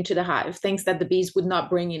substances into the hive, things that the bees would not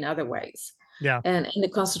bring in other ways. Yeah. And in the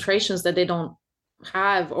concentrations that they don't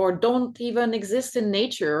have or don't even exist in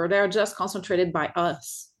nature, or they're just concentrated by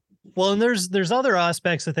us. Well, and there's other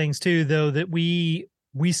aspects of things too, though, that we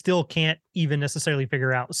we still can't even necessarily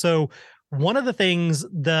figure out. So one of the things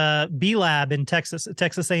the Bee Lab in Texas,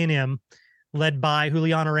 Texas A&M, led by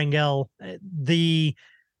Juliana Rangel,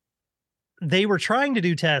 they were trying to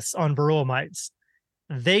do tests on varroa mites.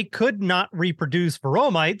 They could not reproduce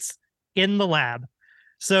varroa mites in the lab.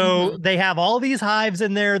 So they have all these hives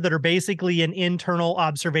in there that are basically an internal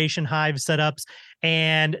observation hive setups.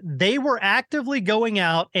 And they were actively going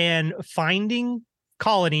out and finding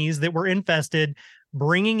colonies that were infested,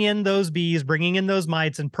 bringing in those bees, bringing in those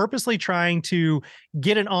mites, and purposely trying to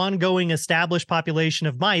get an ongoing established population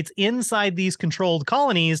of mites inside these controlled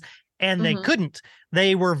colonies. And they couldn't.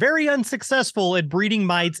 They were very unsuccessful at breeding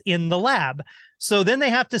mites in the lab. So then they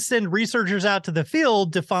have to send researchers out to the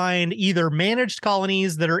field to find either managed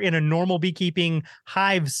colonies that are in a normal beekeeping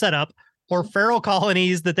hive setup or feral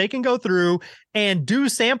colonies that they can go through and do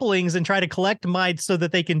samplings and try to collect mites so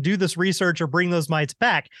that they can do this research or bring those mites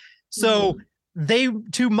back. So they,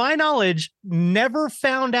 to my knowledge, never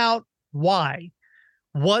found out why.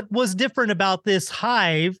 What was different about this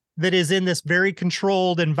hive that is in this very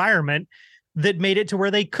controlled environment that made it to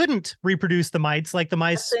where they couldn't reproduce the mites like the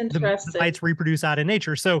mites reproduce out in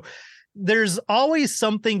nature. So there's always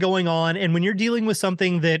something going on. And when you're dealing with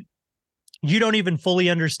something that you don't even fully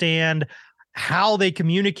understand how they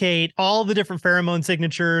communicate, all the different pheromone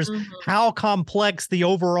signatures, how complex the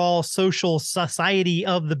overall social society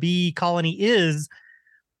of the bee colony is,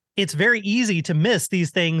 it's very easy to miss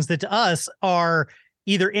these things that to us are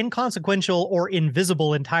either inconsequential or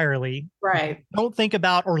invisible entirely. Right. Don't think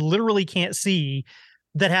about or literally can't see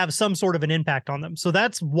that have some sort of an impact on them. So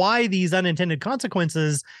that's why these unintended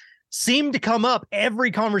consequences seem to come up every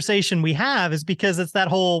conversation we have, is because it's that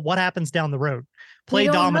whole what happens down the road. Play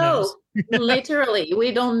dominoes. Literally,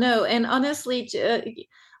 we don't know. And honestly,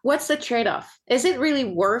 what's the trade-off? Is it really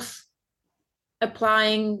worth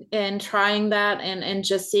applying and trying that and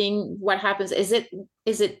just seeing what happens? Is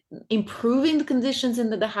it improving the conditions in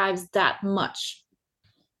the hives that much?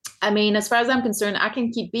 I mean, as far as I'm concerned, I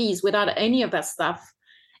can keep bees without any of that stuff,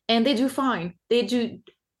 and they do fine. They do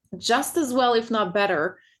just as well, if not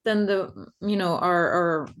better, than the,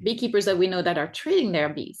 our beekeepers that we know that are treating their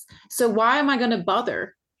bees. So why am I going to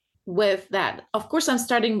bother with that? Of course, I'm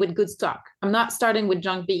starting with good stock. I'm not starting with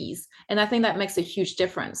junk bees, and I think that makes a huge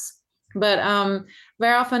difference. But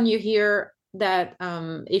very often you hear that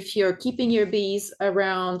if you're keeping your bees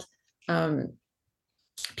around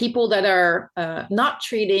people that are not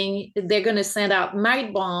treating, they're going to send out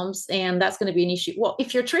mite bombs, and that's going to be an issue. Well,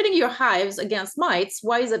 if you're treating your hives against mites,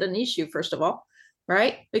 why is it an issue, first of all?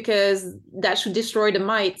 Right? Because that should destroy the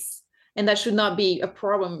mites, and that should not be a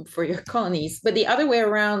problem for your colonies. But the other way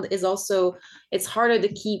around is also, it's harder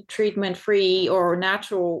to keep treatment-free or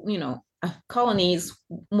natural, colonies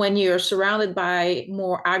when you're surrounded by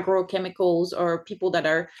more agrochemicals or people that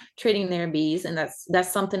are treating their bees, and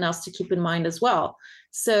that's something else to keep in mind as well.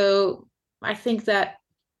 So I think that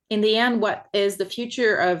in the end, what is the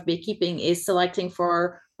future of beekeeping is selecting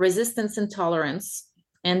for resistance and tolerance,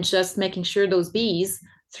 and just making sure those bees,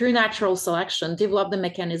 through natural selection, develop the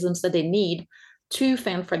mechanisms that they need to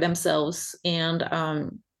fend for themselves, and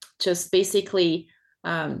just basically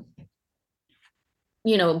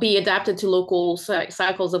be adapted to local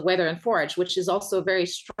cycles of weather and forage, which is also a very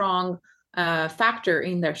strong factor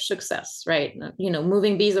in their success, right?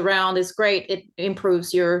 Moving bees around is great. It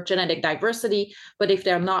improves your genetic diversity, but if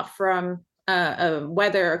they're not from a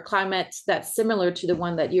weather or climate that's similar to the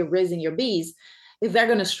one that you're raising your bees, they're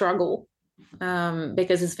going to struggle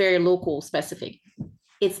because it's very local specific.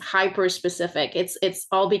 It's hyper specific. It's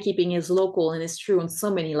all beekeeping is local, and it's true on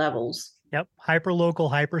so many levels. Yep. Hyper local,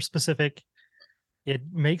 hyper specific. It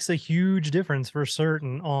makes a huge difference for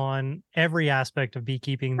certain on every aspect of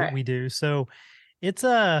beekeeping that we do. So it's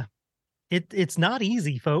not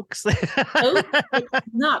easy, folks. No, it's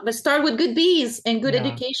not. But start with good bees and good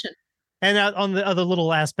education. And on the other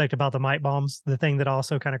little aspect about the mite bombs, the thing that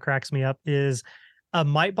also kind of cracks me up is a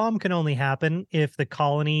mite bomb can only happen if the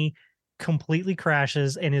colony completely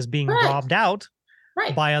crashes and is being robbed out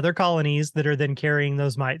by other colonies that are then carrying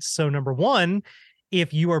those mites. So number one,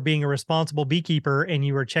 if you are being a responsible beekeeper and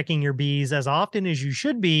you are checking your bees as often as you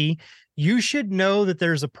should be, you should know that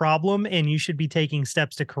there's a problem, and you should be taking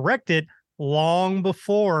steps to correct it long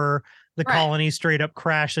before the colony straight up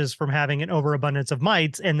crashes from having an overabundance of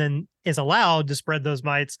mites and then is allowed to spread those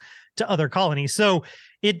mites to other colonies. So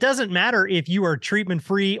it doesn't matter if you are treatment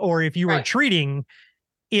free or if you are treating.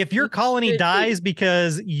 If your colony dies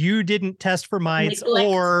because you didn't test for mites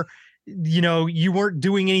or you weren't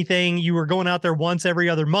doing anything, you were going out there once every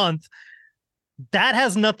other month, that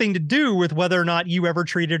has nothing to do with whether or not you ever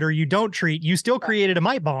treated or you don't treat. You still created a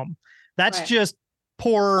mite bomb. That's just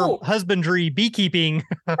poor husbandry beekeeping.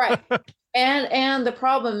 Right. And the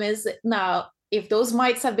problem is that now, if those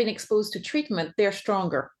mites have been exposed to treatment, they're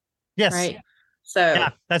stronger. Yes. Right. So yeah,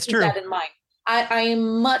 that's keep true. that in mind. I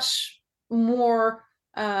am much more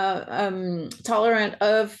tolerant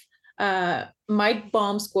of mite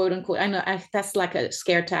bombs, quote unquote. I know that's like a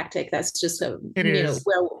scare tactic. That's just but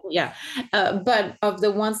of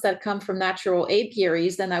the ones that come from natural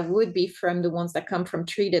apiaries, then I would be from the ones that come from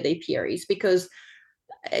treated apiaries, because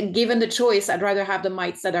given the choice, I'd rather have the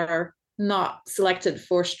mites that are not selected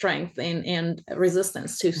for strength and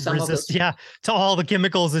resistance to some of those. Yeah, to all the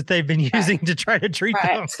chemicals that they've been using to try to treat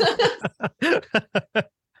them.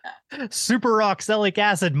 Super oxalic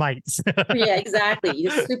acid mites. Yeah, exactly.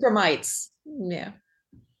 Super mites. Yeah.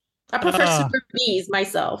 I prefer super bees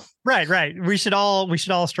myself. Right. We should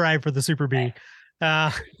all strive for the super bee.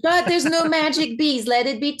 But there's no magic bees, let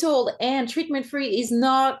it be told. And treatment-free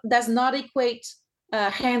does not equate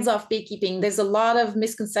hands-off beekeeping. There's a lot of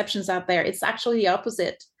misconceptions out there. It's actually the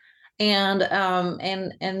opposite. And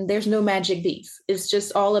there's no magic bees. It's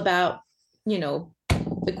just all about,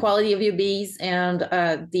 the quality of your bees and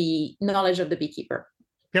the knowledge of the beekeeper.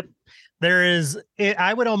 Yep.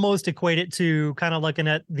 I would almost equate it to kind of looking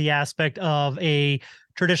at the aspect of a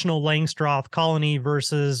traditional Langstroth colony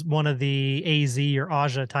versus one of the AZ or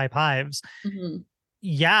Aja type hives. Mm-hmm.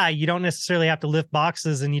 Yeah, you don't necessarily have to lift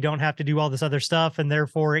boxes and you don't have to do all this other stuff, and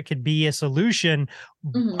therefore it could be a solution,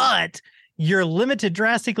 but you're limited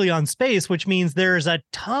drastically on space, which means there's a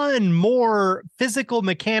ton more physical,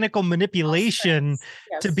 mechanical manipulation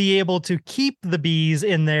to be able to keep the bees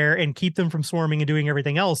in there and keep them from swarming and doing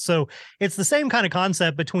everything else. So it's the same kind of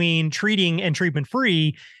concept between treating and treatment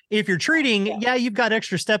free. If you're treating, you've got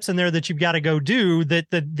extra steps in there that you've got to go do that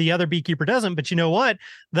the other beekeeper doesn't. But you know what?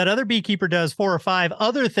 That other beekeeper does 4 or 5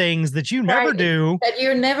 other things that you never do. That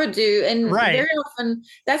you never do. And very often,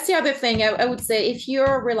 that's the other thing I would say. If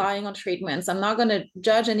you're relying on treatments, I'm not going to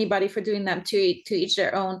judge anybody for doing that, to each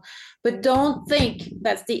their own. But don't think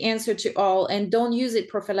that's the answer to all. And don't use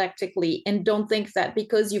it prophylactically. And don't think that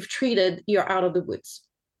because you've treated, you're out of the woods.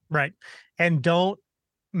 Right. And don't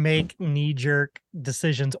make knee-jerk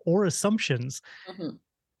decisions or assumptions.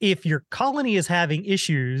 If your colony is having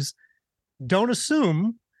issues, don't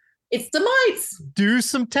assume it's the mites. Do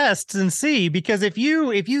some tests and see, because if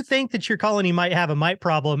you think that your colony might have a mite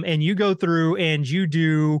problem and you go through and you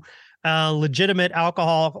do legitimate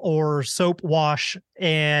alcohol or soap wash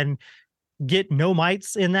and get no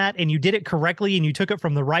mites in that, and you did it correctly and you took it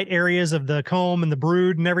from the right areas of the comb and the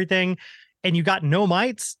brood and everything, and you got no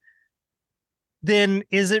mites, then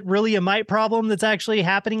is it really a mite problem that's actually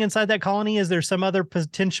happening inside that colony? Is there some other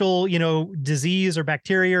potential, disease or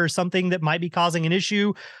bacteria or something that might be causing an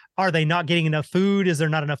issue? Are they not getting enough food? Is there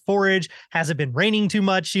not enough forage? Has it been raining too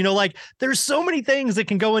much? There's so many things that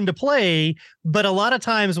can go into play, but a lot of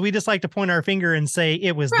times we just like to point our finger and say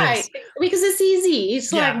it was this. Because it's easy.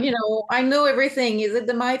 It's like, I know everything. Is it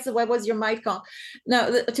the mites? What was your mite count?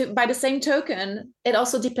 Now, by the same token, it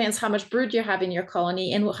also depends how much brood you have in your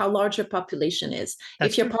colony and how large your population is.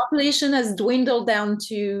 If your population has dwindled down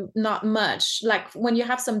to not much, like when you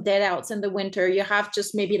have some dead outs in the winter, you have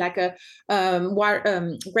just maybe like a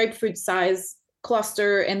grapefruit size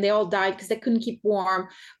cluster and they all died because they couldn't keep warm,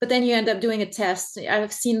 but then you end up doing a test.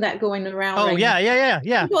 I've seen that going around.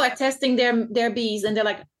 Yeah. People are testing their bees and they're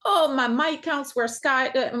like, oh, my mite counts were sky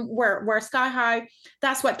high,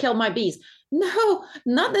 that's what killed my bees. No,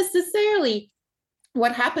 not necessarily.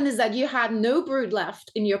 What happened is that you had no brood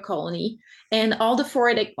left in your colony, and all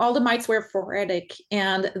the mites were phoretic,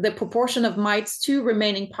 and the proportion of mites to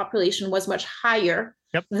remaining population was much higher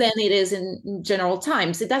than it is in general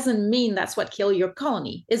times. It doesn't mean that's what killed your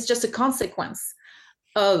colony. It's just a consequence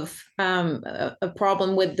of a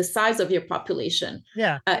problem with the size of your population.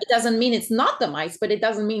 It doesn't mean it's not the mites, but it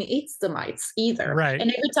doesn't mean it's the mites either. Right. And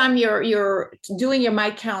every time you're doing your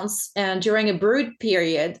mite counts and during a brood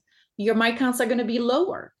period, your mite counts are going to be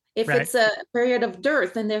lower. If it's a period of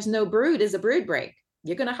dearth and there's no brood, is a brood break,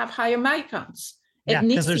 you're going to have higher mite counts.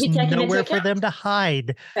 Because there's nowhere for them to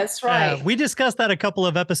hide. That's right. We discussed that a couple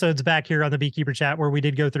of episodes back here on the Beekeeper Chat, where we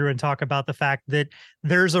did go through and talk about the fact that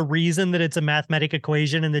there's a reason that it's a mathematic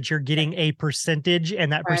equation and that you're getting a percentage,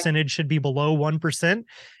 and that percentage should be below 1%.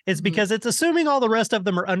 It's because it's assuming all the rest of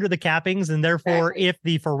them are under the cappings, and therefore if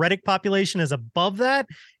the phoretic population is above that,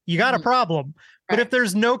 you got a problem. But if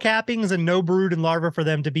there's no cappings and no brood and larvae for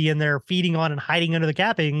them to be in there feeding on and hiding under the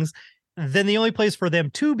cappings, then the only place for them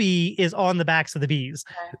to be is on the backs of the bees.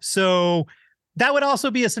 So that would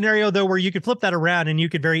also be a scenario, though, where you could flip that around and you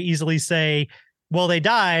could very easily say, Well, they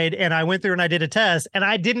died, and I went through and I did a test, and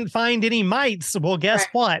I didn't find any mites. Well, guess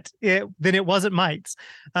what? Then it wasn't mites.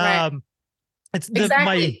 It's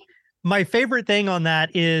Exactly. my favorite thing on that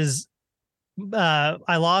is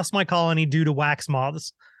I lost my colony due to wax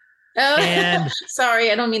moths. Oh, and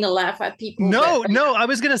sorry, I don't mean to laugh at people. No, I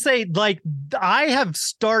was going to say, like, I have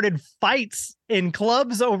started fights in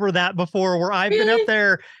clubs over that before, where I've been up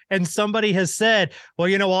there and somebody has said, well,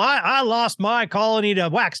 I lost my colony to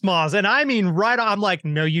wax moths. And I mean, I'm like,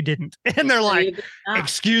 no, you didn't. And they're like,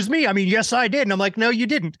 excuse me? I mean, yes, I did. And I'm like, no, you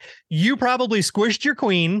didn't. You probably squished your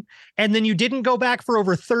queen, and then you didn't go back for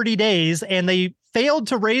over 30 days, and they failed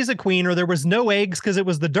to raise a queen, or there was no eggs because it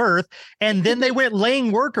was the dearth. And then they went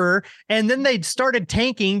laying worker, and then they started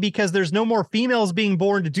tanking because there's no more females being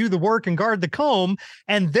born to do the work and guard the comb.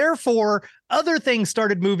 And therefore, other things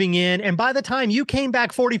started moving in. And by the time you came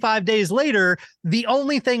back 45 days later, the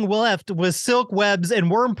only thing left was silk webs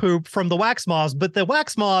and worm poop from the wax moths. But the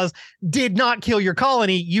wax moths did not kill your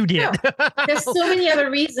colony. You did. No. There's so many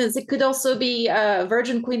other reasons. It could also be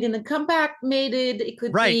virgin queen didn't come back mated. It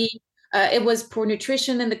could be it was poor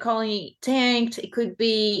nutrition and the colony tanked. It could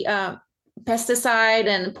be pesticide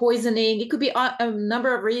and poisoning. It could be a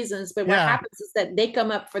number of reasons. But what happens is that they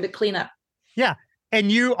come up for the cleanup. Yeah. And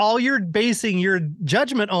all you're basing your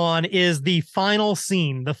judgment on is the final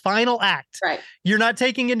scene, the final act. Right. You're not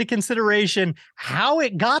taking into consideration how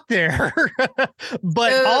it got there.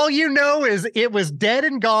 But all you know is it was dead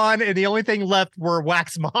and gone, and the only thing left were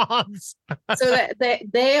wax moths. So that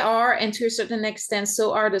they are, and to a certain extent,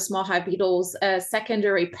 so are the small hive beetles,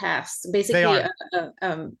 secondary pests, basically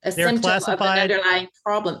a symptom of an underlying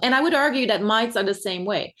problem. And I would argue that mites are the same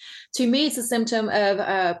way. To me, it's a symptom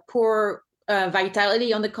of poor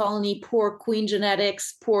vitality on the colony, poor queen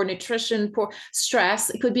genetics, poor nutrition, poor stress.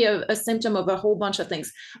 It could be a symptom of a whole bunch of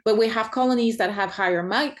things. But we have colonies that have higher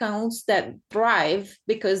mite counts that thrive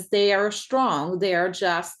because they are strong. They are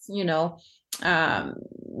just,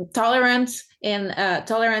 tolerant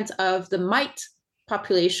of the mite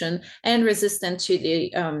population and resistant to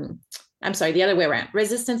the the other way around,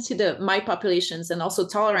 resistant to the mite populations and also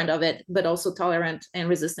tolerant of it, but also tolerant and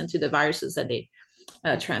resistant to the viruses that they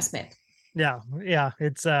transmit. Yeah.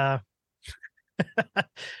 It's it's a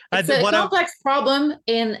complex problem,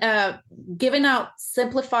 in giving out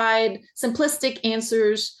simplistic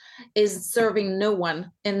answers is serving no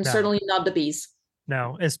one, and certainly not the bees.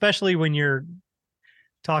 No, especially when you're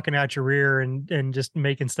talking out your rear and just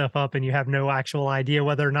making stuff up, and you have no actual idea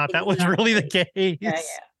whether or not that was really the case. Yeah.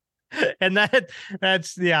 And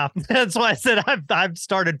that's why I said I've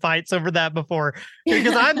started fights over that before,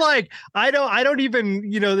 because I'm like, I don't even,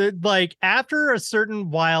 like, after a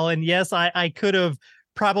certain while, and yes, I could have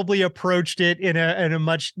probably approached it in a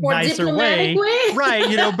much more nicer way. Right.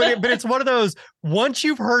 But it's one of those, once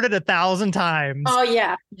you've heard it 1,000 times. Oh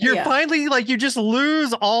yeah. You're finally like, you just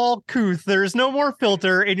lose all couth. There's no more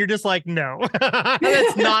filter. And you're just like, no,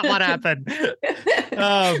 that's not what happened.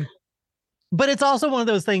 But it's also one of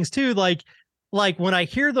those things too, like when I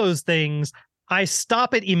hear those things, I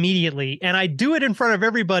stop it immediately, and I do it in front of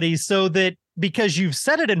everybody, so that because you've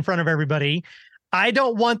said it in front of everybody, I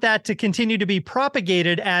don't want that to continue to be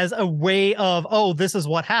propagated as a way of, oh, this is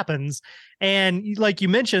what happens. And like you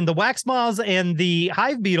mentioned, the wax moths and the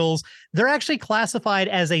hive beetles, they're actually classified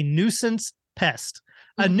as a nuisance pest,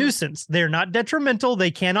 a nuisance. They're not detrimental.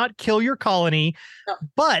 They cannot kill your colony,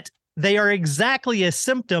 but they are exactly a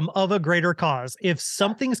symptom of a greater cause. If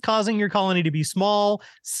something's causing your colony to be small,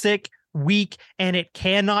 sick, weak, and it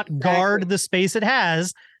cannot guard the space it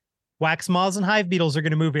has, wax moths and hive beetles are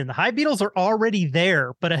going to move in. The hive beetles are already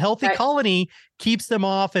there, but a healthy colony keeps them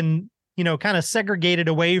off and, kind of segregated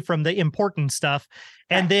away from the important stuff.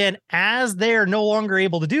 And then as they're no longer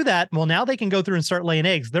able to do that, well, now they can go through and start laying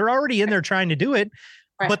eggs. They're already in there trying to do it.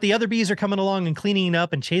 But the other bees are coming along and cleaning it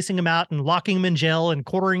up and chasing them out and locking them in jail and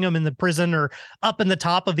quartering them in the prison or up in the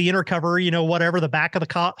top of the inner cover, whatever, the back of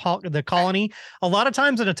the colony. A lot of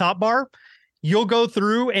times in a top bar, you'll go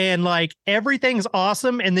through and like everything's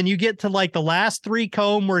awesome. And then you get to like the last 3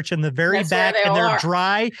 comb, where it's in the very back and they're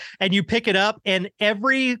dry, and you pick it up and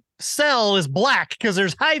every cell is black because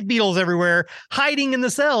there's hive beetles everywhere hiding in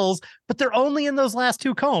the cells, but they're only in those last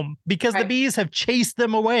 2 comb because the bees have chased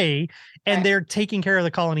them away, and they're taking care of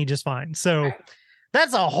the colony just fine. So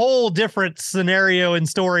that's a whole different scenario and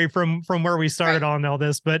story from where we started on all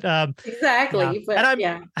this. But exactly. But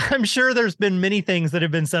I'm sure there's been many things that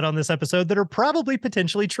have been said on this episode that are probably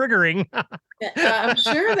potentially triggering. I'm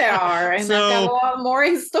sure there are, and I've got a lot more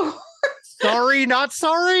in store. Sorry, not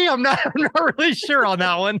sorry. I'm not really sure on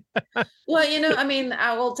that one. Well,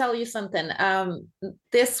 I will tell you something.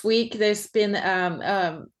 This week there's been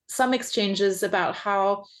some exchanges about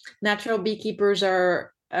how natural beekeepers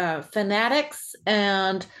are fanatics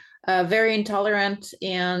and very intolerant,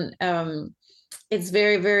 and it's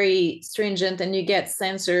very, very stringent, and you get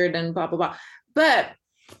censored and blah, blah, blah. But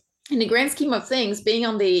in the grand scheme of things, being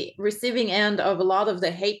on the receiving end of a lot of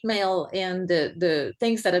the hate mail and the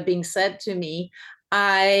things that are being said to me,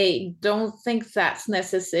 I don't think that's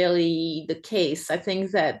necessarily the case. I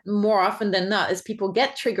think that more often than not, as people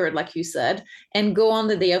get triggered, like you said, and go on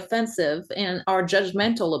to the offensive and are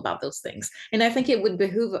judgmental about those things. And I think it would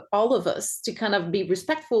behoove all of us to kind of be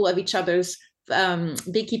respectful of each other's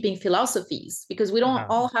beekeeping philosophies, because we don't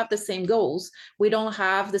all have the same goals. We don't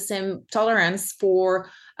have the same tolerance for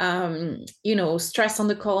stress on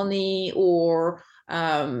the colony, or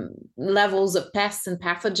levels of pests and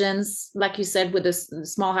pathogens, like you said, with the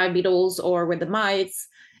small hive beetles or with the mites.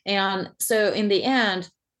 And so in the end,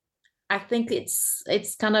 I think it's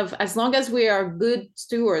kind of, as long as we are good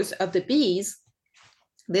stewards of the bees,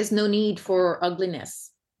 there's no need for ugliness.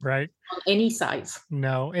 Right. On any sides.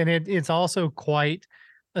 No. And it's also quite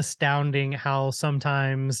astounding how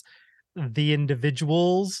sometimes the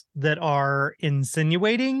individuals that are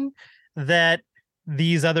insinuating that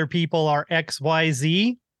these other people are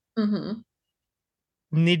XYZ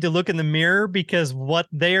need to look in the mirror, because what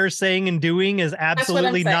they are saying and doing is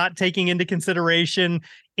absolutely not taking into consideration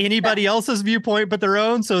anybody else's viewpoint but their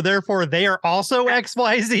own. So therefore they are also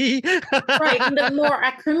XYZ. Right. And the more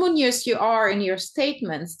acrimonious you are in your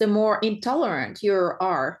statements, the more intolerant you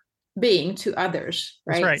are being to others.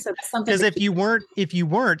 Right. That's right. So that's something, because if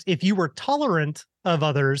you were tolerant of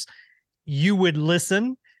others, you would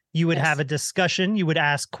listen. You would have a discussion. You would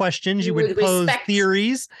ask questions. You would pose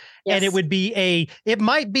theories, and it would be it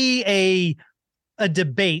might be a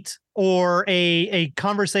debate or a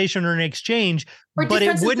conversation or an exchange, but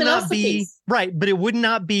it would not be right. But it would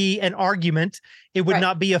not be an argument. It would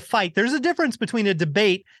not be a fight. There's a difference between a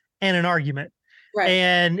debate and an argument. Right.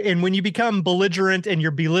 And when you become belligerent and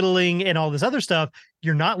you're belittling and all this other stuff,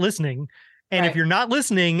 you're not listening. And if you're not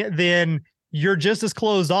listening, then you're just as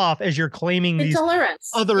closed off as you're claiming these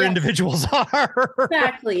other individuals are.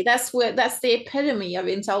 Exactly. That's the epitome of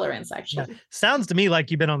intolerance, actually. Yeah. Sounds to me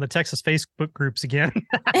like you've been on the Texas Facebook groups again.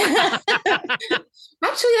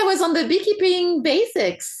 Actually, I was on the Beekeeping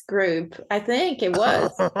Basics group. I think it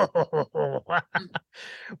was.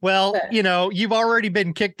 Well, you've already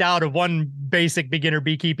been kicked out of one basic beginner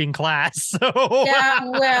beekeeping class. So yeah,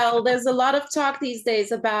 well, there's a lot of talk these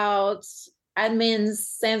days about admins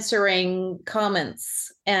censoring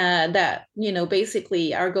comments that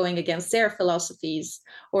basically are going against their philosophies,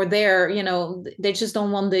 or their they just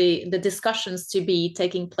don't want the discussions to be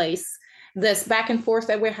taking place, this back and forth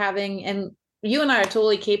that we're having. And you and I are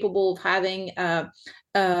totally capable of having a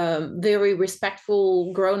very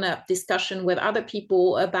respectful grown-up discussion with other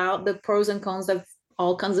people about the pros and cons of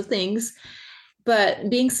all kinds of things, but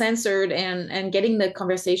being censored and getting the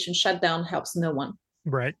conversation shut down helps no one.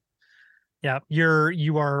 Right. Yeah,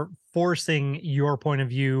 you are forcing your point of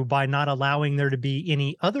view by not allowing there to be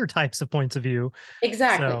any other types of points of view.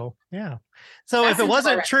 Exactly. So, yeah. So if it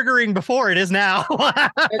wasn't triggering before, it is now.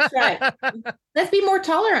 That's right. Let's be more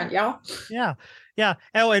tolerant, y'all. Yeah. Yeah.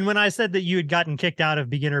 Oh, and when I said that you had gotten kicked out of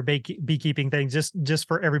beginner beekeeping things, just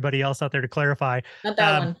for everybody else out there to clarify. Not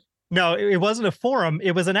that one. No, it wasn't a forum.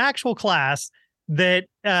 It was an actual class that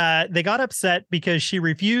they got upset because she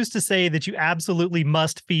refused to say that you absolutely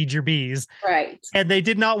must feed your bees. Right. And they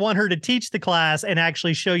did not want her to teach the class and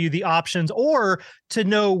actually show you the options, or to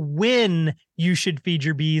know when you should feed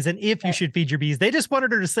your bees and if you should feed your bees. They just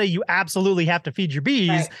wanted her to say you absolutely have to feed your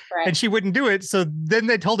bees, and she wouldn't do it. So then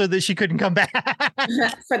they told her that she couldn't come back.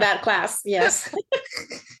 For that class, yes.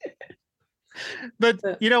 But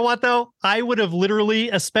you know what, though? I would have literally,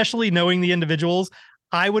 especially knowing the individuals,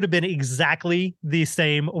 I would have been exactly the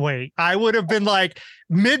same way. I would have been like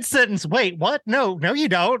mid-sentence, wait, what? No, you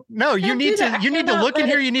don't. No, you need to look in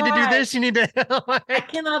here. You need to do this. You need to. I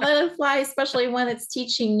cannot let it fly, especially when it's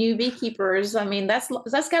teaching new beekeepers. I mean, that's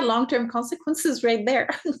got long-term consequences right there.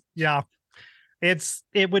 Yeah.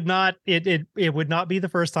 It would not be the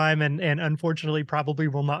first time, and unfortunately probably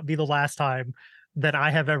will not be the last time that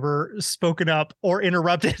I have ever spoken up or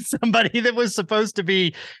interrupted somebody that was supposed to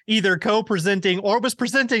be either co-presenting or was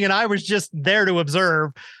presenting, and I was just there to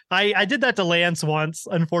observe. I did that to Lance once,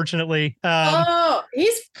 unfortunately.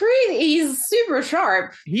 He's super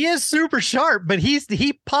sharp. He is super sharp, but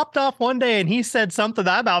he popped off one day and he said something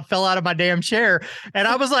that I about fell out of my damn chair. And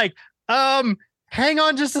I was like, hang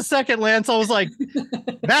on just a second, Lance. I was like,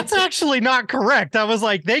 that's actually not correct. I was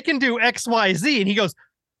like, they can do X, Y, Z. And he goes,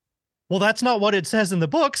 well, that's not what it says in the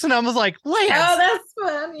books. And I was like, Lance. Oh, that's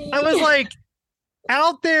funny. I was like,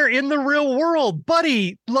 out there in the real world,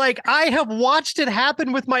 buddy. Like, I have watched it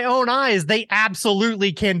happen with my own eyes. They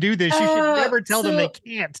absolutely can do this. You should never tell them they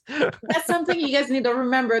can't. That's something you guys need to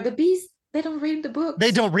remember. The bees, they don't read the books.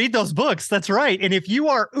 They don't read those books. That's right. And if you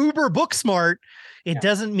are uber book smart, it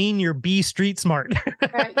doesn't mean you're bee street smart.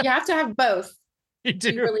 Right. You have to have both. You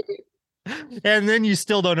do. You really do. And then you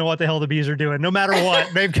still don't know what the hell the bees are doing. No matter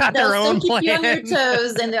what, they've got their own plan. They'll keep you on your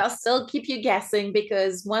toes, and they'll still keep you guessing,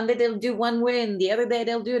 because one day they'll do one way and the other day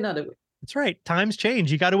they'll do another way. That's right. Times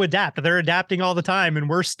change. You got to adapt. They're adapting all the time, and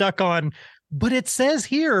we're stuck on, but it says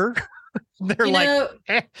here. They're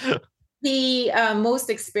the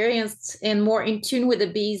most experienced and more in tune with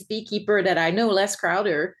the bees beekeeper that I know, Les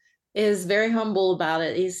Crowder, is very humble about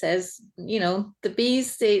it. He says, the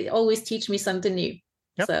bees, they always teach me something new.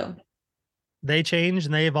 Yep. So they change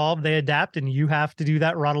and they evolve, they adapt, and you have to do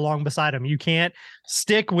that right along beside them. You can't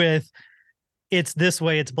stick with it's this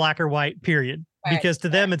way, it's black or white, period. Right. Because to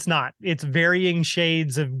them, it's not. It's varying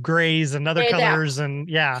shades of grays and other colors. And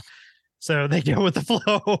so they go with the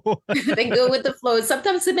flow. They go with the flow.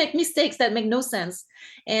 Sometimes they make mistakes that make no sense,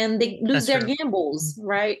 and they lose their gambles,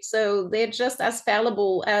 right? So they're just as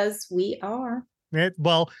fallible as we are.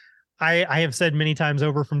 I have said many times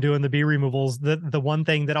over from doing the bee removals, the one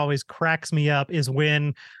thing that always cracks me up is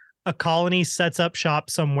when a colony sets up shop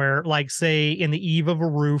somewhere, like say in the eave of a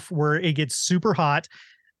roof where it gets super hot,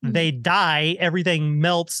 they die, everything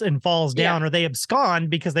melts and falls down, or they abscond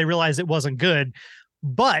because they realize it wasn't good.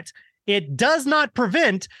 But it does not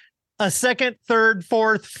prevent a second, third,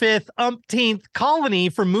 fourth, fifth, umpteenth colony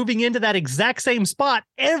from moving into that exact same spot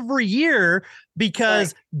every year,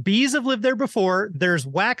 because bees have lived there before. There's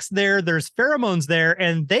wax there, there's pheromones there,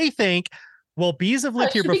 and they think, well, bees have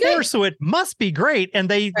lived here before, so it must be great. And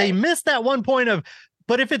they miss that one point of,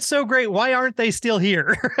 but if it's so great, why aren't they still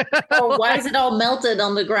here? Or why is it all melted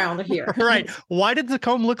on the ground here? Right. Why did the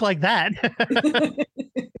comb look like that?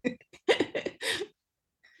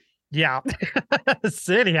 Yeah.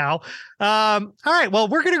 So anyhow, all right. Well,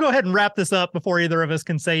 we're going to go ahead and wrap this up before either of us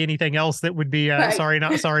can say anything else that would be a sorry,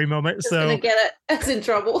 not sorry moment. So gonna get us in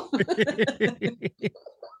trouble.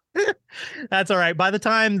 That's all right. By the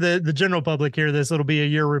time the general public hear this, it'll be a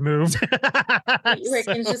year removed. Rick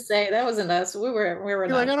can just say that wasn't us. We were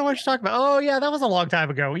like, I don't know what you're talking about. Oh yeah, that was a long time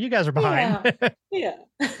ago. You guys are behind. Yeah.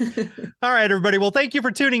 All right, everybody. Well, thank you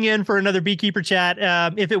for tuning in for another Beekeeper Chat.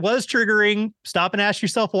 If it was triggering, stop and ask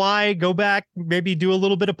yourself why. Go back, maybe do a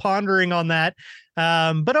little bit of pondering on that.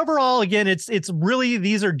 But overall, again, it's really,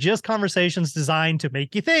 these are just conversations designed to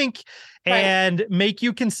make you think and make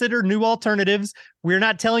you consider new alternatives. We're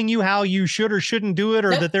not telling you how you should or shouldn't do it,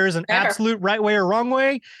 or that there is an absolute right way or wrong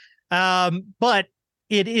way. But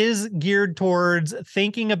it is geared towards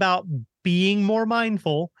thinking about being more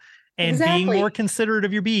mindful and being more considerate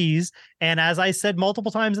of your bees. And as I said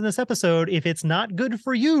multiple times in this episode, if it's not good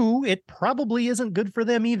for you, it probably isn't good for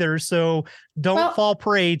them either. So don't fall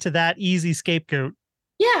prey to that easy scapegoat.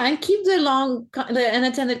 Yeah, and keep the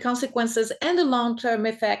unintended consequences and the long-term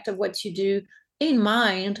effect of what you do in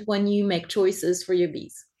mind when you make choices for your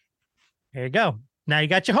bees. There you go. Now you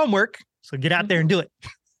got your homework, so get out there and do it.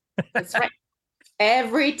 That's right.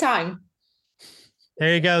 Every time.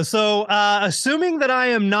 There you go. So assuming that I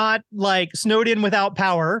am not like snowed in without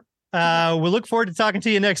power, we'll look forward to talking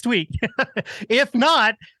to you next week. If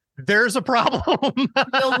not, there's a problem.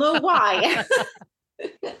 You'll know why.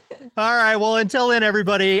 All right. Well, until then,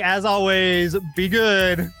 everybody, as always, be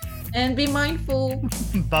good. And be mindful.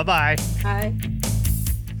 Bye-bye. Bye.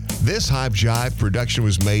 This Hive Jive production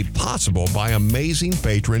was made possible by amazing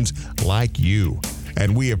patrons like you,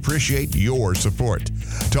 and we appreciate your support.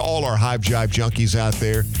 To all our Hive Jive junkies out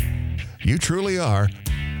there, you truly are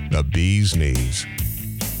the bee's knees.